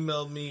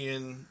emailed me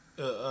in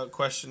a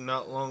question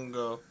not long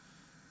ago.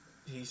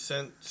 He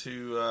sent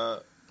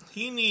to...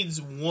 he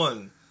needs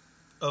one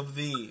of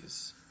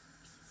these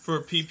for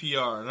a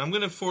PPR. And I'm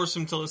going to force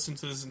him to listen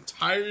to this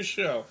entire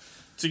show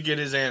to get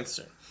his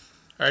answer.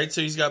 All right, so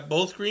he's got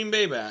both Green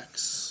Bay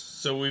backs.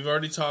 So we've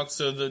already talked,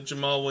 so the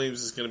Jamal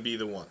Williams is going to be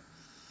the one.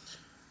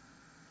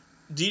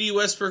 D.D.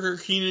 Westbrook or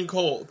Keelan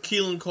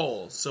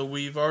Cole. So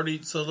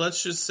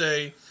let's just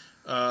say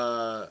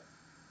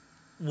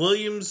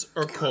Williams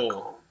or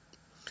Cole.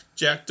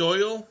 Jack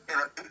Doyle. In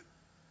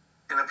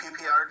a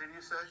PPR, did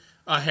you say?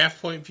 A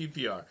half-point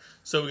PPR.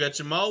 So we got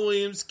Jamal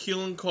Williams,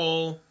 Keelan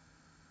Cole,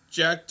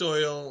 Jack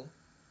Doyle,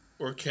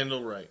 or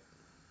Kendall Wright.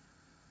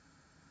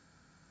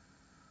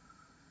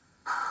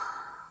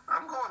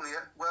 I'm going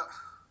well,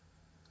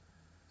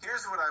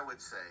 here's what I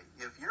would say.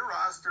 If your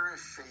roster is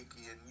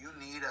shaky and you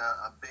need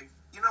a big...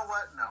 You know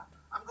what? No.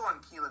 I'm going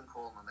Keelan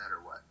Cole no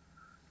matter what.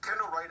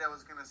 Kendall Wright, I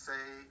was going to say,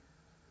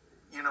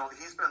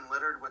 he's been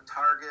littered with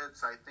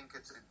targets. I think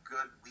it's a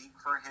good week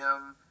for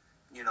him.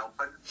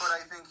 But I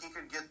think he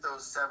could get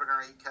those 7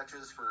 or 8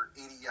 catches for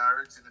 80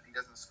 yards, and if he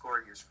doesn't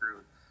score, you're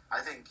screwed.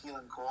 I think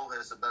Keelan Cole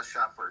has the best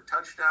shot for a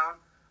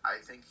touchdown. I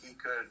think he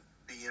could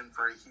be in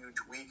for a huge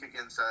week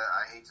against,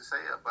 I hate to say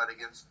it, but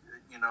against,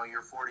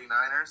 your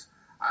 49ers.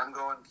 I'm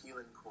going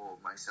Keelan Cole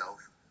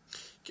myself.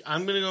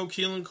 I'm going to go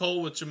Keelan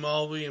Cole with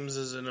Jamal Williams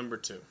as a number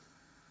 2.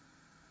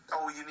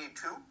 Oh, you need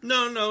 2?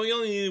 No, you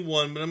only need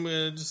 1, but I'm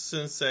going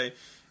to say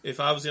if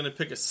I was going to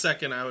pick a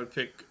second, I would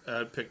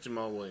pick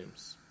Jamal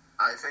Williams.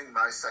 I think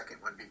my second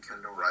would be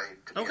Kendall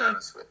Wright, to be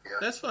honest with you.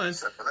 That's fine.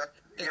 So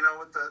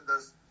with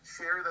the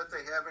share that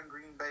they have in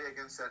Green Bay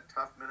against that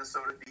tough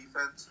Minnesota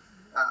defense,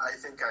 I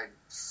think I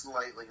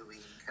slightly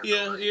lean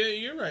Kendall Wright. Yeah,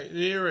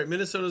 you're right.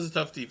 Minnesota's a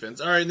tough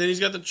defense. All right, and then he's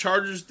got the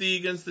Chargers D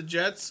against the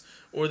Jets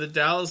or the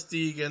Dallas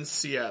D against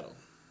Seattle.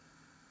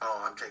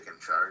 Oh, I'm taking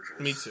Chargers.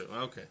 Me too.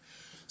 Okay.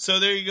 So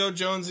there you go,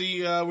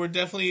 Jonesy. We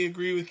definitely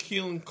agree with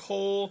Keelan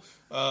Cole.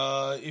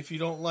 If you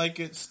don't like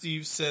it,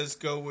 Steve says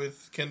go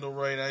with Kendall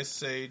Wright. I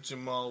say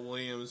Jamal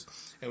Williams.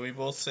 And we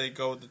both say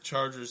go with the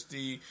Chargers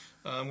D.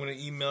 I'm going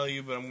to email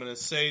you, but I'm going to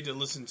say to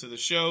listen to the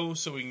show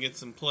so we can get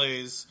some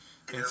plays.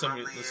 Give him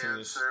the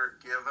answer.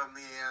 Give him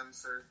the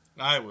answer.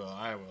 I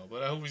will.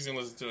 But I hope he's going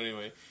to listen to it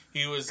anyway.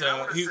 He was. I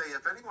want to say,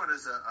 if anyone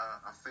is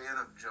a fan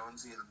of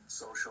Jonesy on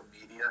social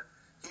media,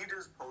 he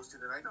just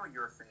posted, and I know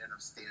you're a fan of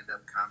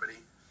stand-up comedy.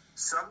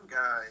 Some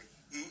guy,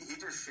 he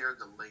just shared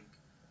the link,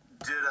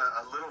 did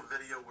a little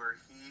video where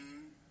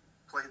he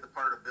played the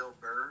part of Bill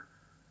Burr,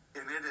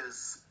 and it is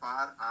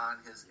spot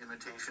on his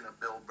imitation of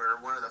Bill Burr.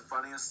 One of the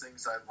funniest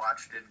things I've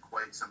watched in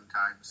quite some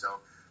time.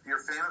 So if you're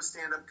a fan of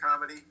stand-up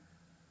comedy,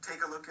 take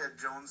a look at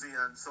Jonesy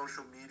on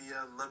social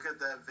media, look at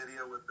that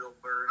video with Bill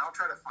Burr, and I'll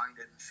try to find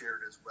it and share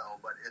it as well,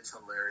 but it's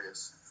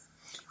hilarious.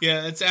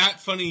 Yeah, it's at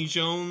Funny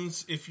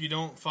Jones if you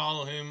don't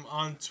follow him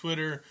on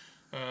Twitter.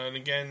 And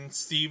again,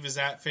 Steve is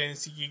at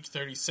Fantasy Geek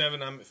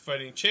 37. I'm at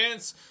Fighting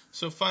Chance.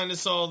 So find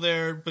us all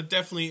there. But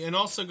definitely, and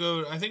also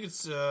go, I think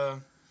it's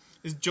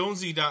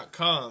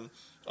Jonesy.com.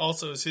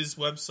 Also is his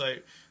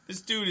website.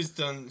 This dude has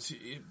done,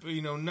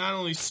 not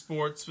only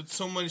sports, but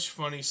so much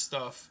funny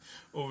stuff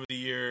over the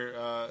year.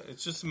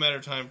 It's just a matter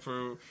of time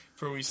for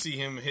we see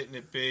him hitting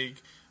it big.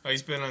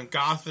 He's been on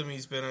Gotham.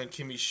 He's been on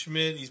Kimmy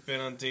Schmidt. He's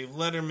been on Dave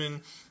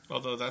Letterman,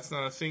 although that's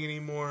not a thing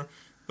anymore.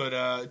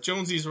 But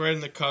Jonesy's right in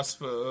the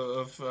cusp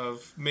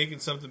of making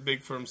something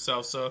big for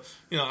himself. So,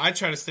 I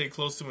try to stay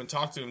close to him and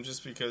talk to him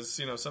just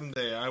because,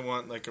 someday I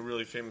want, like, a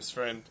really famous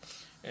friend.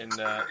 And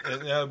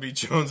that would be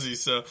Jonesy.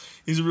 So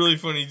he's a really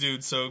funny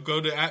dude. So go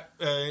to at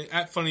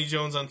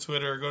FunnyJones on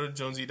Twitter or go to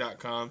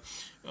Jonesy.com.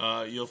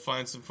 You'll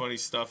find some funny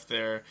stuff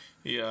there.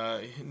 He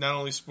not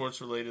only sports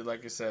related,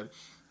 like I said,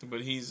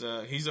 but he's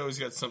always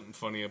got something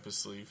funny up his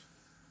sleeve.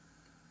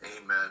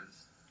 Amen.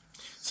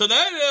 So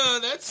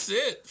that's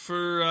it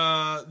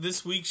for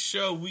this week's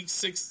show, Week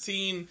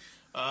 16.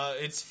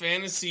 It's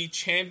Fantasy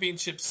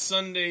Championship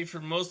Sunday for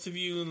most of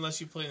you,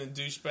 unless you play in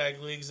the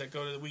douchebag leagues that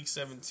go to Week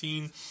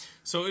 17.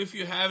 So if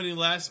you have any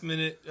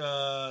last-minute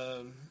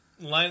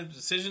lineup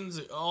decisions,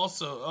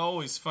 also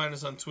always find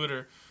us on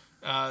Twitter.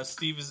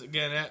 Steve is,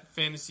 again, at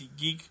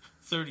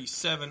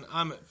FantasyGeek37.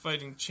 I'm at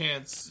Fighting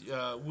Chance.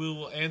 We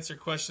will answer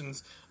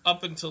questions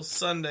up until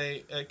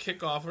Sunday at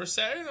kickoff, or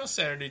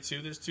Saturday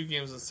too. There's 2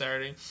 games on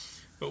Saturday.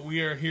 But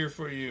we are here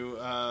for you.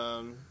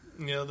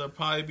 There'll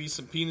probably be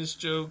some penis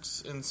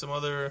jokes and some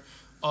other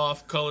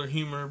off-color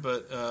humor,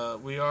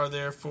 but we are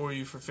there for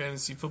you for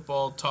fantasy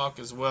football talk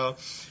as well.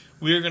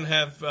 We are going to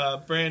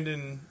have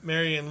Brandon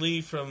Marianne Lee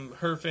from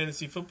Her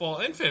Fantasy Football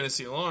and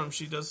Fantasy Alarm.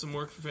 She does some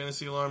work for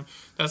Fantasy Alarm.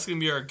 That's going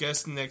to be our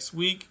guest next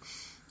week.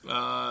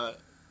 But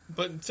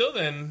until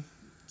then,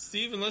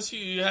 Steve, unless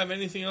you have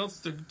anything else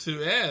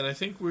to add, I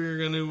think we're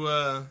going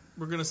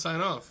to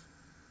sign off.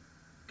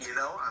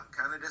 I'm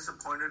kind of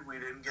disappointed we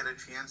didn't get a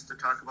chance to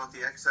talk about the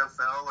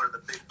XFL or the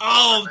big...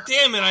 Oh,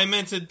 damn it, I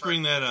meant to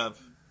bring that up.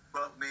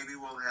 But maybe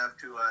we'll have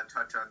to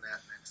touch on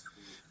that next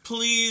week.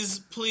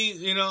 Please,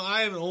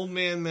 I have an old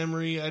man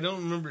memory. I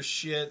don't remember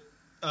shit.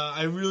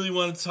 I really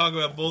wanted to talk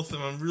about both of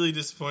them. I'm really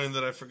disappointed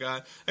that I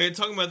forgot. I got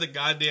talking about the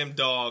goddamn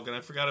dog, and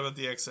I forgot about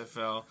the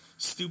XFL.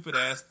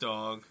 Stupid-ass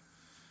dog.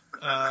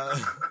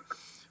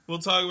 We'll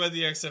talk about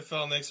the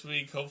XFL next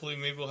week. Hopefully,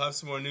 maybe we'll have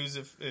some more news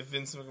if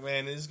Vince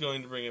McMahon is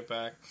going to bring it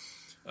back.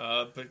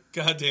 But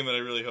God damn it, I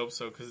really hope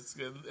so, because it's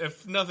good.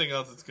 If nothing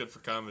else, it's good for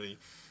comedy.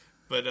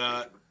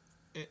 But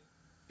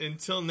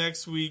until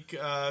next week,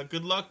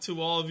 good luck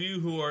to all of you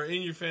who are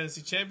in your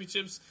fantasy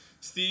championships.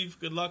 Steve,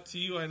 good luck to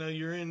you. I know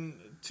you're in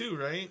 2,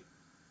 right?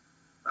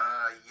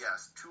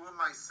 Yes, 2 of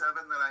my 7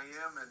 that I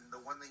am, and the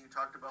one that you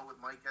talked about with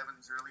Mike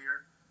Evans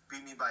earlier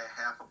beat me by a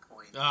half a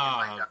point.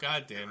 Oh,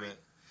 God damn it.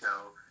 So,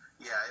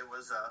 yeah, it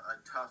was a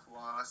tough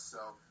loss. So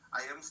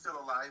I am still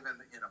alive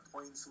in a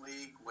points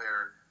league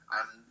where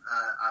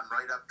I'm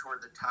right up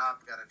toward the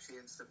top, got a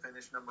chance to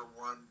finish number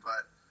 1,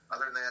 but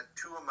other than that,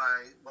 2 of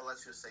my,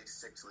 let's just say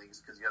 6 leagues,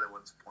 because the other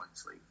one's a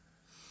points league.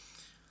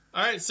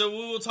 All right, so we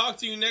will talk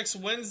to you next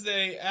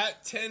Wednesday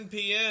at 10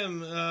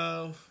 p.m.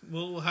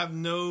 We'll have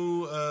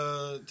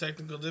no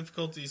technical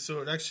difficulties,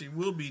 so it actually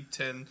will be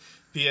 10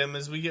 p.m.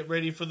 as we get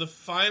ready for the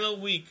final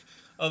week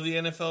of the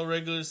NFL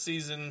regular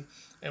season,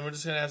 and we're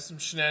just going to have some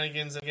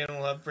shenanigans. Again,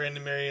 we'll have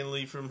Brandon Marianne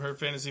Lee from Her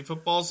Fantasy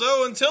Football.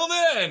 So until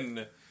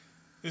then,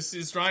 this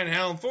is Ryan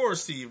Hallam for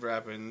Steve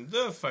Rappin,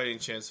 the Fighting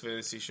Chance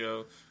Fantasy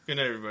Show. Good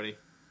night, everybody.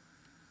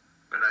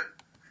 Good night.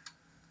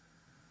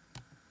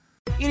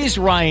 It is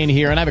Ryan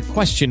here, and I have a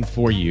question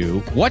for you.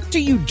 What do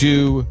you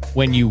do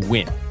when you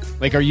win?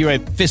 Like, are you a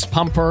fist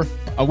pumper,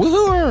 a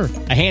woo-hooer,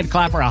 a hand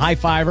clapper, a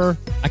high-fiver?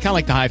 I kind of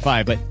like the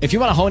high-five, but if you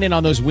want to hone in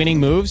on those winning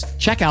moves,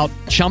 check out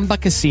Chumba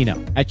Casino.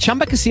 At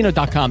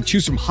ChumbaCasino.com,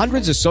 choose from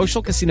hundreds of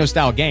social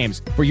casino-style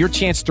games for your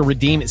chance to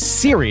redeem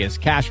serious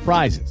cash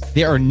prizes.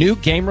 There are new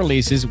game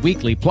releases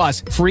weekly,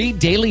 plus free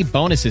daily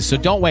bonuses, so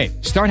don't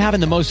wait. Start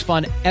having the most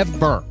fun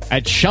ever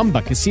at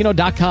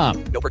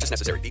ChumbaCasino.com. No purchase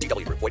necessary.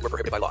 VGW Group. Void where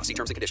prohibited by law. See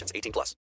terms and conditions. 18+.